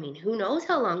 I mean, who knows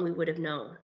how long we would have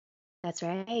known. That's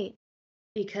right.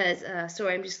 Because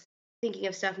sorry, I'm just thinking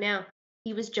of stuff now.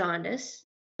 He was jaundiced,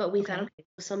 but we thought, Okay. okay,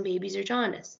 well, some babies are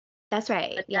jaundiced, That's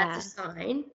right. but that's a Yeah.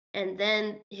 sign. And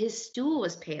then his stool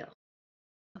was pale.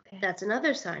 Okay. That's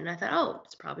another sign. I thought, oh,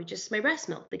 it's probably just my breast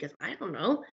milk because I don't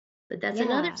know, but that's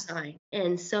another Yeah. sign.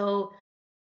 And so,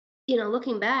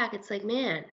 looking back, it's like,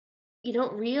 man, you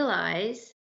don't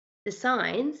realize the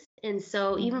signs. And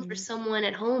so, even for Mhm. someone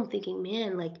at home thinking,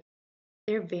 man, like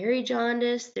they're very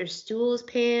jaundiced, their stool is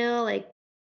pale, like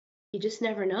you just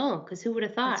never know because who would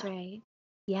have That's thought? right.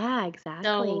 Yeah,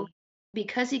 So, exactly.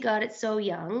 because he got it so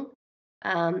young,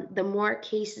 the more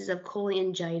cases of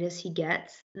cholangitis he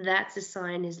gets, that's a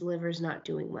sign his liver's not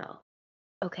doing well.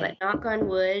 But Okay. knock on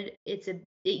wood, it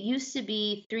used to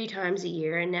be 3 times a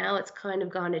year, and now it's kind of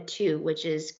gone to 2, which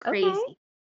is Okay. crazy.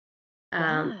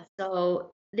 Yeah.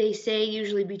 So they say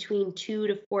usually between 2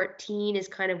 to 14 is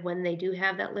kind of when they do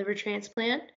have that liver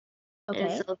transplant,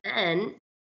 and so Okay. then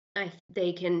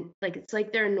they can like, it's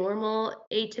like they're a normal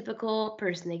atypical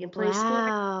person, they can play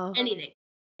sports, Wow. anything,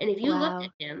 and if you looked at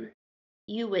Wow. him,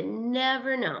 you would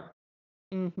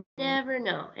Mhm. never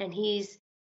know, and he's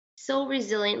so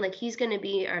resilient, like, he's gonna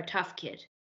be our tough kid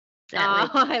that, Oh,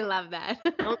 like, I love that.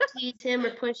 don't tease him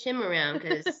or push him around,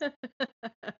 cause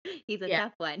He's a yeah,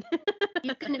 tough one.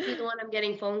 he's gonna be the one I'm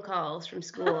getting phone calls from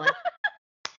school, like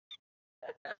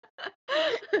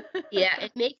yeah,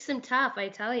 it makes him tough, I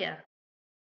tell you.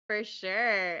 For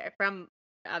sure. From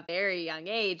a very young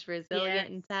age, Yeah, resilient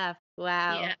and tough.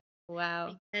 yeah, Wow.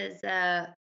 Wow. because,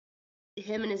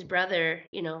 him and his brother,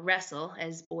 wrestle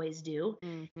as boys do,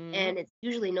 Mhm. and it's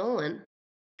usually Nolan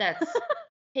that's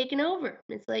taking over.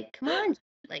 It's like, "Come on,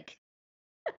 like,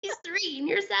 he's 3 and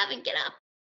you're 7, get up.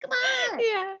 Come on."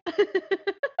 Yeah.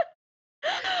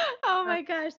 Oh Uh, my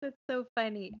gosh, that's so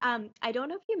funny. I don't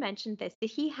know if you mentioned this. Did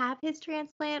he have his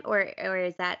transplant or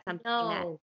is that something that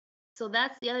no. So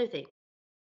that's the other thing.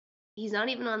 He's not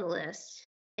even on the list,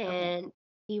 okay. and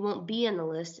he won't be on the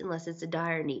list unless it's a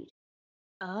dire need,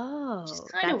 which is Oh,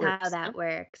 kinda that's how worrisome. that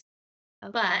works.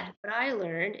 But Okay. what I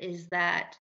learned is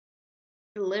that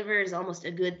the liver is almost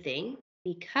a good thing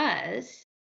because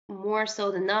more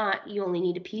so than not, you only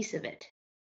need a piece of it.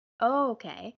 Oh,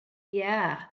 okay.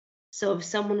 Yeah. So if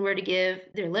someone were to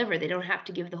give their liver, they don't have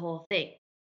to give the whole thing.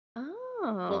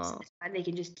 Most of Oh, the time, they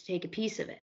can just take a piece of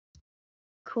it.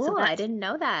 So cool. I that's didn't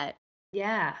know that.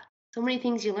 yeah. So many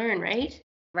things you learn, right?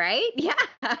 Right? Yeah.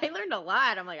 I learned a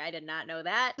lot. I'm like, I did not know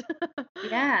that.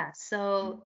 Yeah.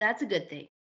 So that's a good thing.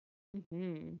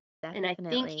 Mhm. And I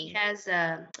think he Definitely. has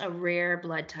a rare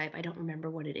blood type. I don't remember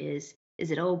what it is.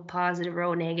 Is it O positive or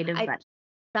O negative? I But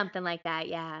something like that,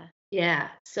 yeah. yeah.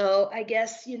 So I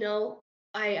guess,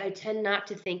 I tend not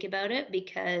to think about it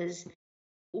because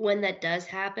when that does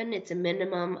happen, it's a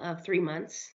minimum of 3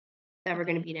 months that we're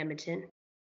going to Okay. be in Edmonton.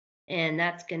 And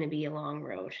that's going to be a long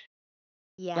road.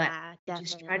 But Yeah, I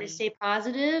just try to definitely. stay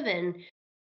positive and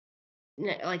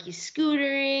like he's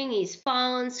scootering, he's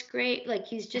falling scrape, like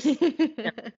he's just,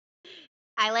 you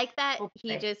I like that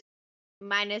he play. just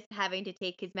minus having to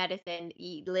take his medicine,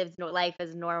 he lives no life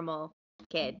as a normal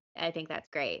kid. I think that's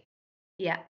great.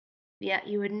 Yeah. Yeah,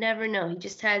 you would never know. He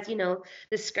just has,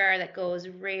 the scar that goes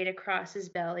right across his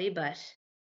belly, but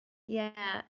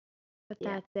Yeah, but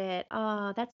yeah. that's it.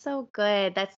 Oh, that's so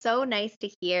good. That's so nice to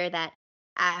hear that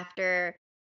after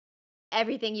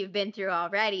everything you've been through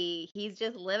already, he's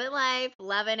just living life,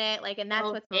 loving it, like, and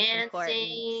that's Oh, what's most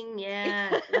important. dancing,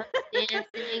 yeah, loves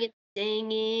dancing and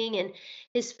singing, and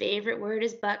his favorite word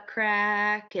is butt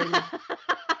crack, and,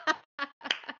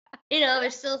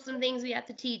 there's still some things we have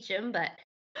to teach him, but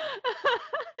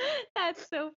That's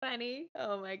so funny.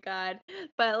 Oh my god.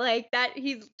 But, like, that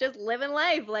he's just living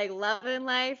life, like, loving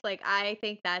life, like, I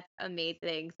think that's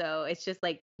amazing. So, it's just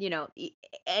like,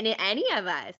 any of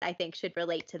us, I think, should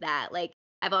relate to that. Like,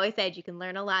 I've always said you can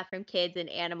learn a lot from kids and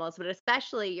animals, but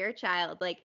especially your child,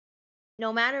 like,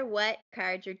 no matter what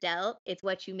card you're dealt, it's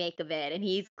what you make of it, and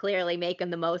he's clearly making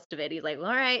the most of it. He's like,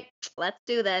 "Alright, let's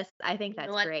do this." I think you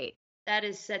know that's what? great. That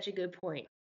is such a good point.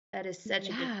 That is such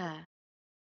a good point. Yeah.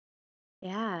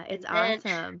 Yeah, it's And then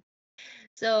awesome.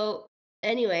 so,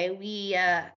 anyway,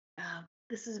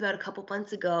 this is about a couple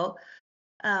months ago.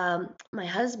 My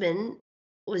husband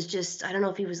was just, I don't know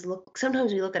if he was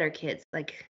sometimes we look at our kids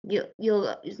like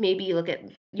you'll maybe you look at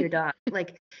your dog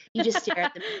like you just stare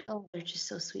at them, oh, they're just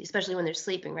so sweet, especially when they're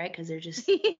sleeping, right? Because they're just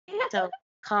Yeah. so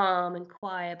calm and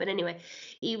quiet. But anyway,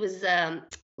 he was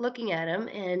looking at him,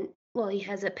 and well, he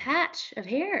has a patch of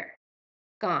hair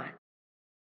gone,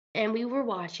 and we were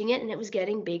watching it, and it was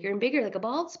getting bigger and bigger, like a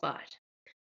bald spot.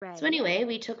 So Right. anyway,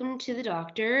 we took him to the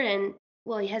doctor, and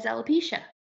well, he has alopecia.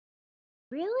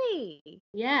 Really?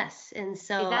 Yes, and Is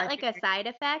so that like a side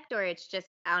effect or it's just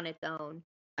on its own?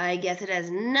 I guess it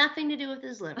has nothing to do with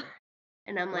his liver.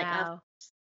 And I'm like, "Oh,"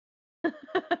 Wow.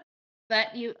 but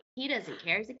he doesn't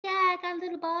care. He's like, "Yeah, I got a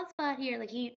little bald spot here."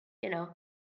 Like you know,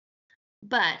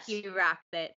 but He rocks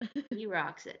it. he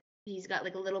rocks it. He's got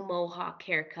like a little mohawk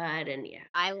haircut and yeah.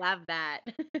 I love that.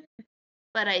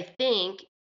 But I think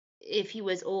if he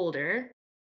was older,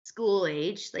 school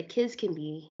age, like kids can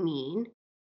be mean,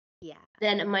 Yeah.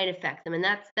 then it might affect them. And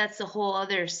that's the whole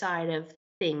other side of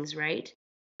things, right?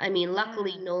 I mean,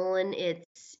 luckily Yeah. Nolan,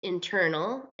 it's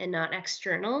internal and not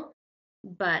external,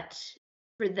 but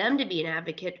for them to be an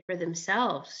advocate for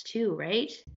themselves too,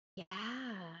 right? Yeah.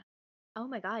 Oh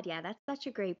my god, yeah, that's such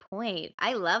a great point.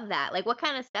 I love that. Like, what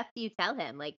kind of stuff do you tell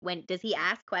him? Like, when does he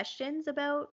ask questions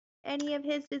about any of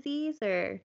his disease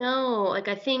or? No, like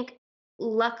I think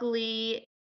luckily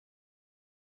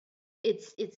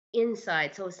it's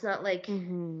inside, so it's not like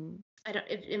Mhm. I don't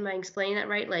am I explaining that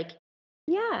right? Like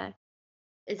Yeah.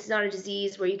 it's not a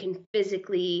disease where you can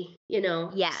physically,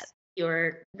 Yeah.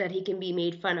 or that he can be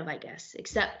made fun of, I guess,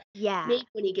 except Yeah. maybe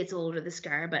when he gets older, the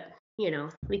scar, but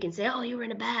we can say, oh, you were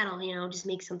in a battle, just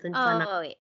make something fun of.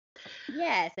 Oh,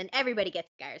 yes, and everybody gets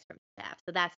scars from staff,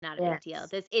 so that's not a big deal.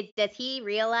 Yes. Does he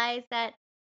realize that,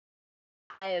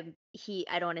 I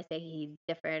don't wanna say he's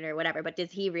different or whatever, but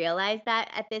does he realize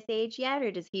that at this age yet,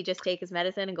 or does he just take his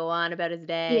medicine and go on about his Yeah.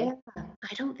 day?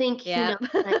 I don't think he Yeah. knows.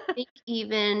 I think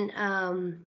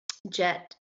even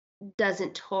Jet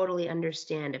doesn't totally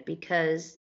understand it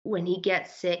because when he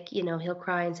gets sick, he'll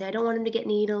cry and say, I don't want him to get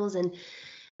needles.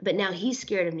 But now he's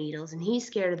scared of needles and he's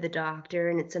scared of the doctor.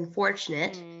 And it's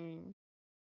unfortunate Mm,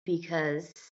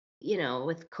 because,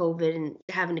 with COVID and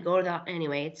having to go to the,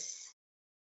 anyway,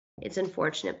 it's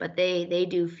unfortunate, but they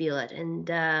do feel it. And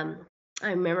I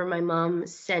remember my mom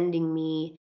sending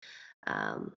me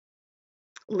um,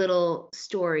 little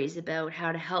stories about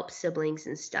how to help siblings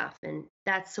and stuff. And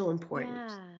that's so important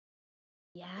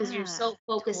yeah. because you're so Yeah,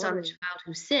 focused on the totally. child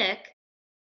who's sick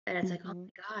that it's like, oh Mhm,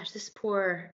 my gosh, this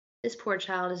poor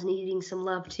child is needing some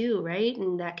love too, right?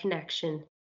 And that connection.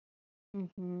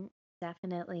 mhm,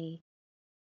 definitely.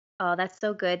 Oh, that's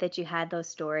so good that you had those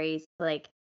stories, like,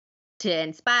 to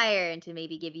inspire and to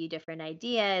maybe give you different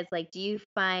ideas. Like, do you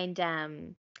find,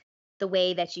 the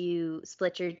way that you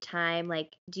split your time,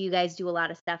 like, do you guys do a lot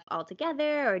of stuff all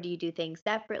together, or do you do things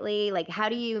separately? Like, how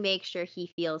do you make sure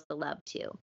he feels the love too?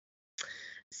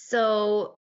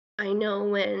 So I know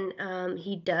when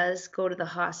he does go to the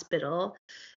hospital,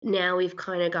 now we've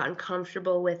kind of gotten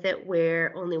comfortable with it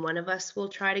where only one of us will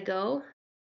try to go.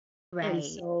 And Right.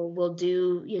 so we'll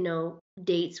do,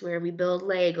 dates where we build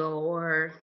Lego,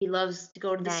 or he loves to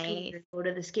go to the Nice. skater, go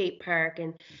to the skate park,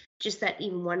 and just that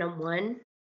even one-on-one.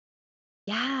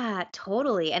 Yeah,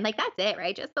 totally. And like that's it,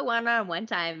 right? Just the one-on-one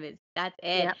time is that's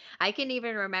it. Yep. I can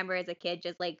even remember as a kid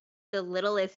just like the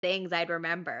littlest things I'd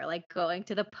remember, like going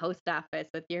to the post office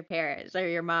with your parents or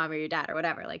your mom or your dad or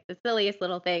whatever, like the silliest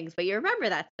little things, but you remember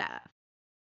that stuff.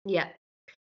 Yeah.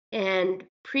 And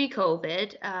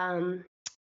pre-COVID,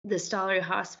 the Stollery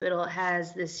Hospital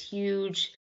has this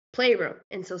huge playroom,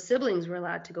 and so siblings were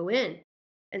allowed to go in.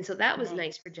 And so that was Nice.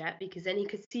 nice for Jet because then he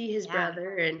could see his Yeah.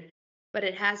 brother, but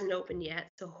it hasn't opened yet,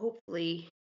 so hopefully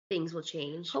things will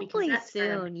change because Hopefully that's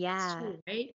sad for soon. kids Yeah. too,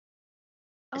 right?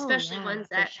 Oh Especially yeah, ones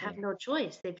for that have sure. no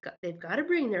choice. They've gotta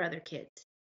bring their other kids.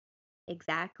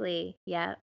 Exactly.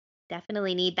 Yeah.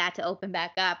 Definitely need that to open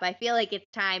back up. I feel like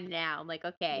it's time now. I'm like,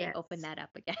 okay, open Yes. that up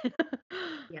again.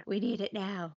 Yeah. We need it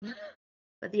now.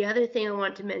 But the other thing I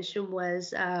want to mention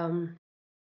was,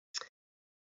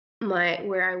 my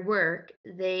where I work,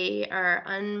 they are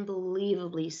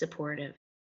unbelievably supportive.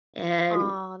 And,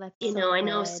 Oh, that's so I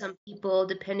know good. some people,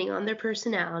 depending on their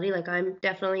personality, like I'm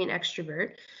definitely an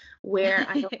extrovert, where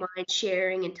I don't mind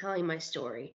sharing and telling my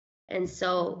story. And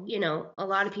so, Mhm. a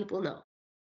lot of people know.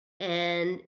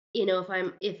 And,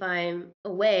 if I'm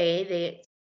away,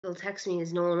 they'll text me,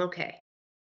 is Nolan okay?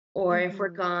 Or if we're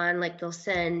Mhm. gone, like they'll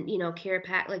send, care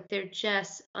pack. Like they're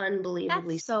just That's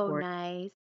unbelievably so supportive.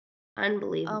 nice. Oh my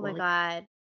Unbelievable. god.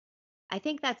 I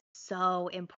think that's so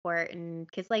important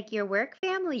because, like, your work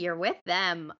family, you're with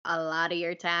them a lot of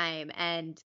your time.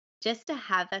 And just to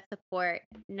have that support,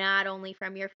 not only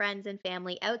from your friends and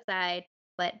family outside,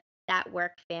 but that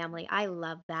work family. I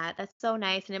love that. That's so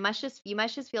nice. And you must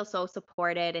just feel so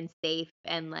supported and safe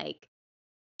and like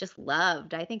just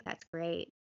loved. I think that's great.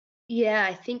 Yeah,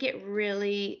 I think it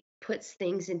really puts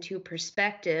things into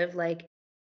perspective. Like,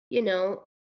 you know,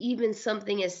 even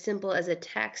something as simple as a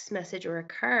text message or a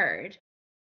card.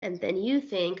 And then you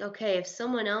think, okay, if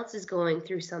someone else is going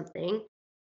through something,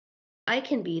 I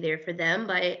can be there for them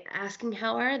by asking,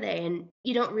 how are they? And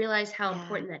you don't realize how Yeah.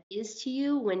 important that is to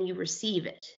you when you receive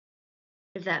it,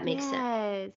 if that makes sense.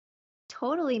 Yes.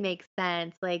 Totally makes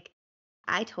sense. Like,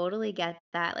 I totally get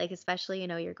that. Like, especially,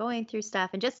 you're going through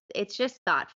stuff and just, it's just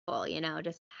thoughtful,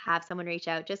 just have someone reach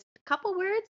out, just a couple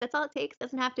words. That's all it takes.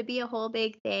 Doesn't have to be a whole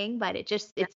big thing, but Yeah.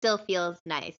 it still feels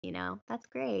nice. That's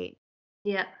great.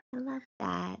 Yeah. I love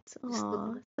that. Just looking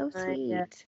Oh, at so my,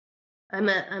 sweet.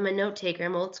 I'm a note taker.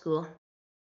 I'm old school.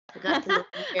 I got the note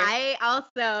in here.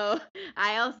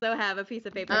 I also have a piece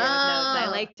of paper here with notes. I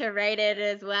Oh, like to write it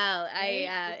as well.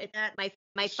 right. Maybe that's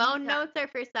My she phone talk. notes are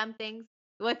for some things.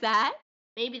 What's that?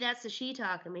 Maybe that's the she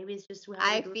talking. Maybe it's just how we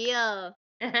I grew feel up.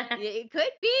 it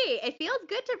could be. It feels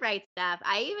good to write stuff.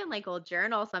 I even like will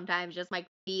journal sometimes, just my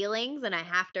feelings, and I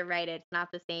have to write it. It's not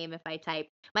the same if I type.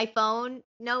 My phone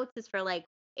notes is for like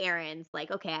errands,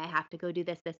 like, okay, I have to go do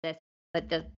this. But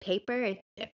the paper is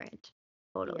different.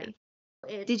 Yeah. Totally.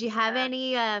 Did you It's have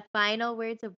any final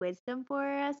words of wisdom for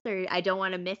us? Or I don't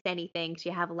want to miss anything 'cause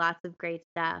you have lots of great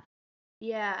stuff.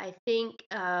 yeah, I think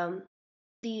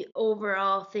the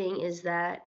overall thing is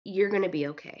that you're going to be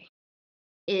okay.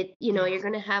 Yeah. You're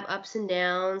going to have ups and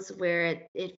downs where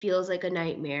it feels like a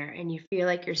nightmare and you feel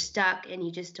like you're stuck and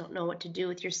you just don't know what to do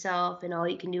with yourself and all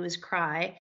you can do is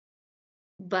cry,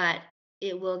 but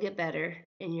it will get better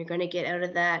and you're going to get out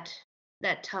of that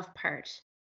tough part.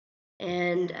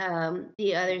 And Yeah.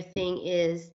 the other thing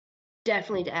is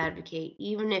definitely to advocate,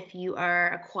 even if you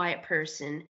are a quiet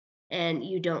person and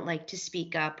you don't like to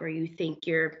speak up or you think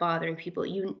you're bothering people,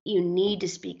 you need to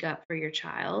speak up for your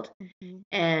child. Mhm.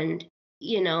 And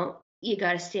you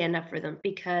got to stand up for them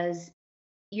because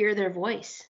you're their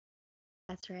voice.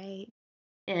 That's right.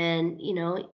 And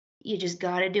you just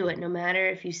got to do it, no matter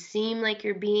if you seem like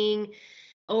you're being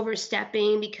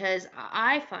overstepping, because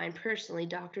I find personally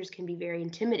doctors can be very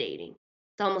intimidating.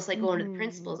 It's almost like going to the Mhm.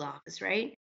 principal's office,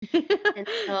 right? And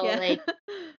so, Yeah. like,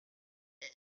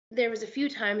 there was a few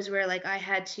times where, like, I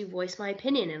had to voice my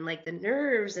opinion and, like, the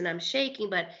nerves and I'm shaking,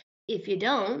 but if you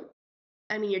don't,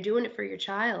 I mean, you're doing it for your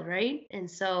child, right? And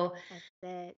so, That's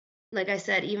it. like I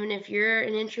said, even if you're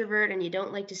an introvert and you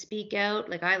don't like to speak out,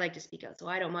 like I like to speak out, so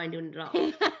I don't mind doing it at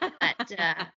all.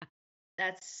 But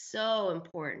that's so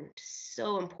important,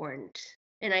 so important.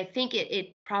 And I think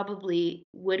it probably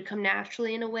would come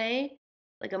naturally in a way,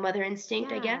 like a mother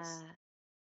instinct, I guess. Yeah.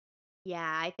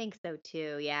 Yeah, I think so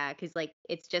too. Yeah, because like,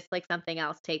 it's just like something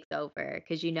else takes over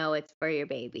because it's for your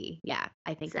baby. Yeah,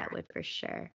 I think that would Exactly. for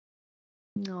sure.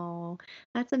 No,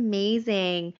 that's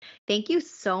amazing. Thank you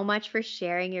so much for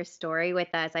sharing your story with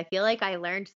us. I feel like I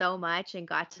learned so much and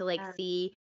got to like Yeah.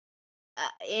 see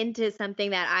into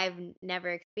something that never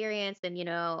experienced. And,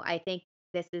 I think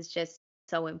this is just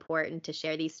so important to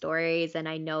share these stories. And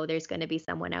I know there's going to be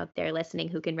someone out there listening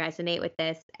who can resonate with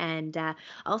this. And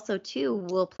also, too,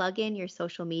 we'll plug in your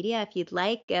social media if you'd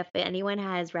like. If anyone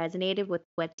has resonated with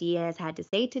what Dia has had to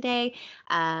say today,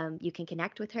 you can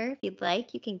connect with her if you'd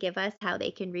like. You can give us how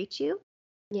they can reach you.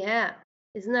 Yeah.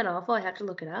 Isn't that awful? I have to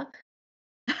look it up.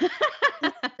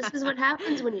 This is what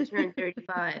happens when you turn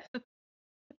 35.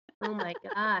 Oh my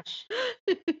gosh.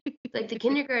 Like the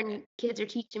kindergarten kids are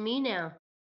teaching me now.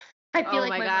 I feel Oh like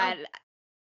my my mom, God.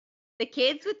 The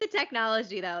kids with the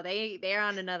technology though, they're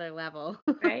on another level.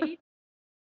 right?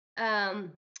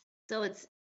 Um, so it's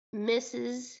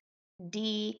Mrs.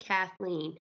 D.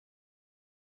 Kathleen.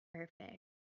 Perfect. And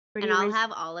Pretty I'll original.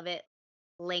 have all of it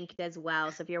linked as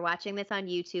well. So if you're watching this on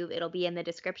YouTube, it'll be in the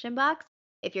description box.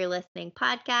 If you're listening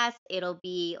podcast, it'll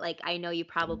be like, I know you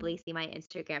probably see my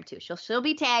Instagram too. She'll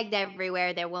be tagged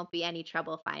everywhere. There won't be any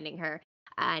trouble finding her.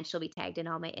 And she'll be tagged in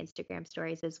all my Instagram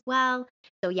stories as well.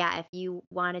 So yeah, if you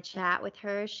want to chat with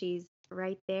her, she's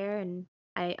right there and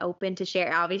I open to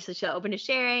share. Obviously, she'll open to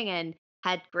sharing and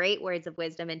had great words of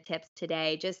wisdom and tips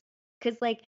today. Just because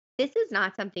like this is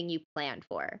not something you planned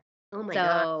for. Oh my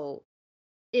god. So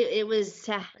It was,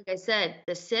 to like I said,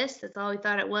 the cyst, that's all we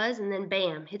thought it was, and then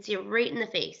bam, hits you right in the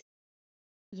face.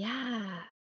 yeah.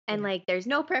 And Yeah. like there's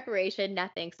no preparation,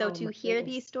 nothing. So Oh to my hear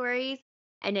goodness. these stories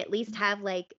and at least have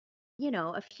like,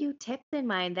 a few tips in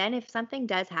mind, then if something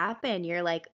does happen, you're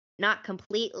like, not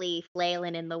completely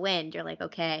flailing in the wind. You're like,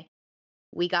 okay,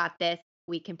 we got this.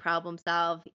 We can problem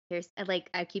solve. Here's like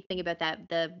I keep thinking about that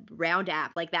the Round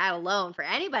app, like that alone for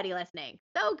anybody listening.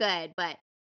 So good, but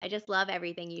I just love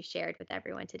everything you shared with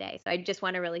everyone today. So I just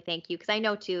want to really thank you because I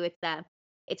know too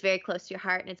it's very close to your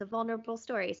heart and it's a vulnerable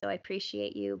story. So I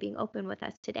appreciate you being open with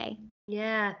us today.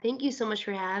 Yeah, thank you so much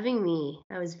for having me.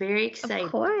 I was very Of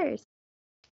excited. course.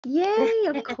 Yay,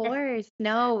 of course.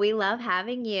 No, we love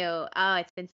having you. Oh,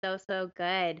 it's been so, so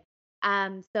good.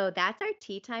 So that's our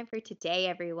tea time for today,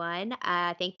 everyone.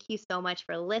 Thank you so much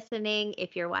for listening.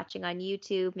 If you're watching on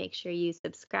YouTube, make sure you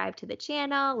subscribe to the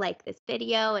channel, like this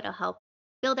video. It'll help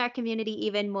build our community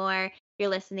even more. If you're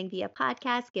listening via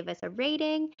podcast, give us a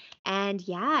rating. And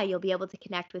yeah, you'll be able to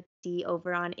connect with Dee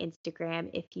over on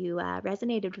Instagram if you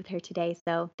resonated with her today.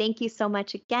 So thank you so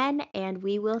much again, and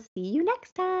we will see you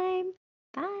next time.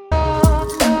 Bye.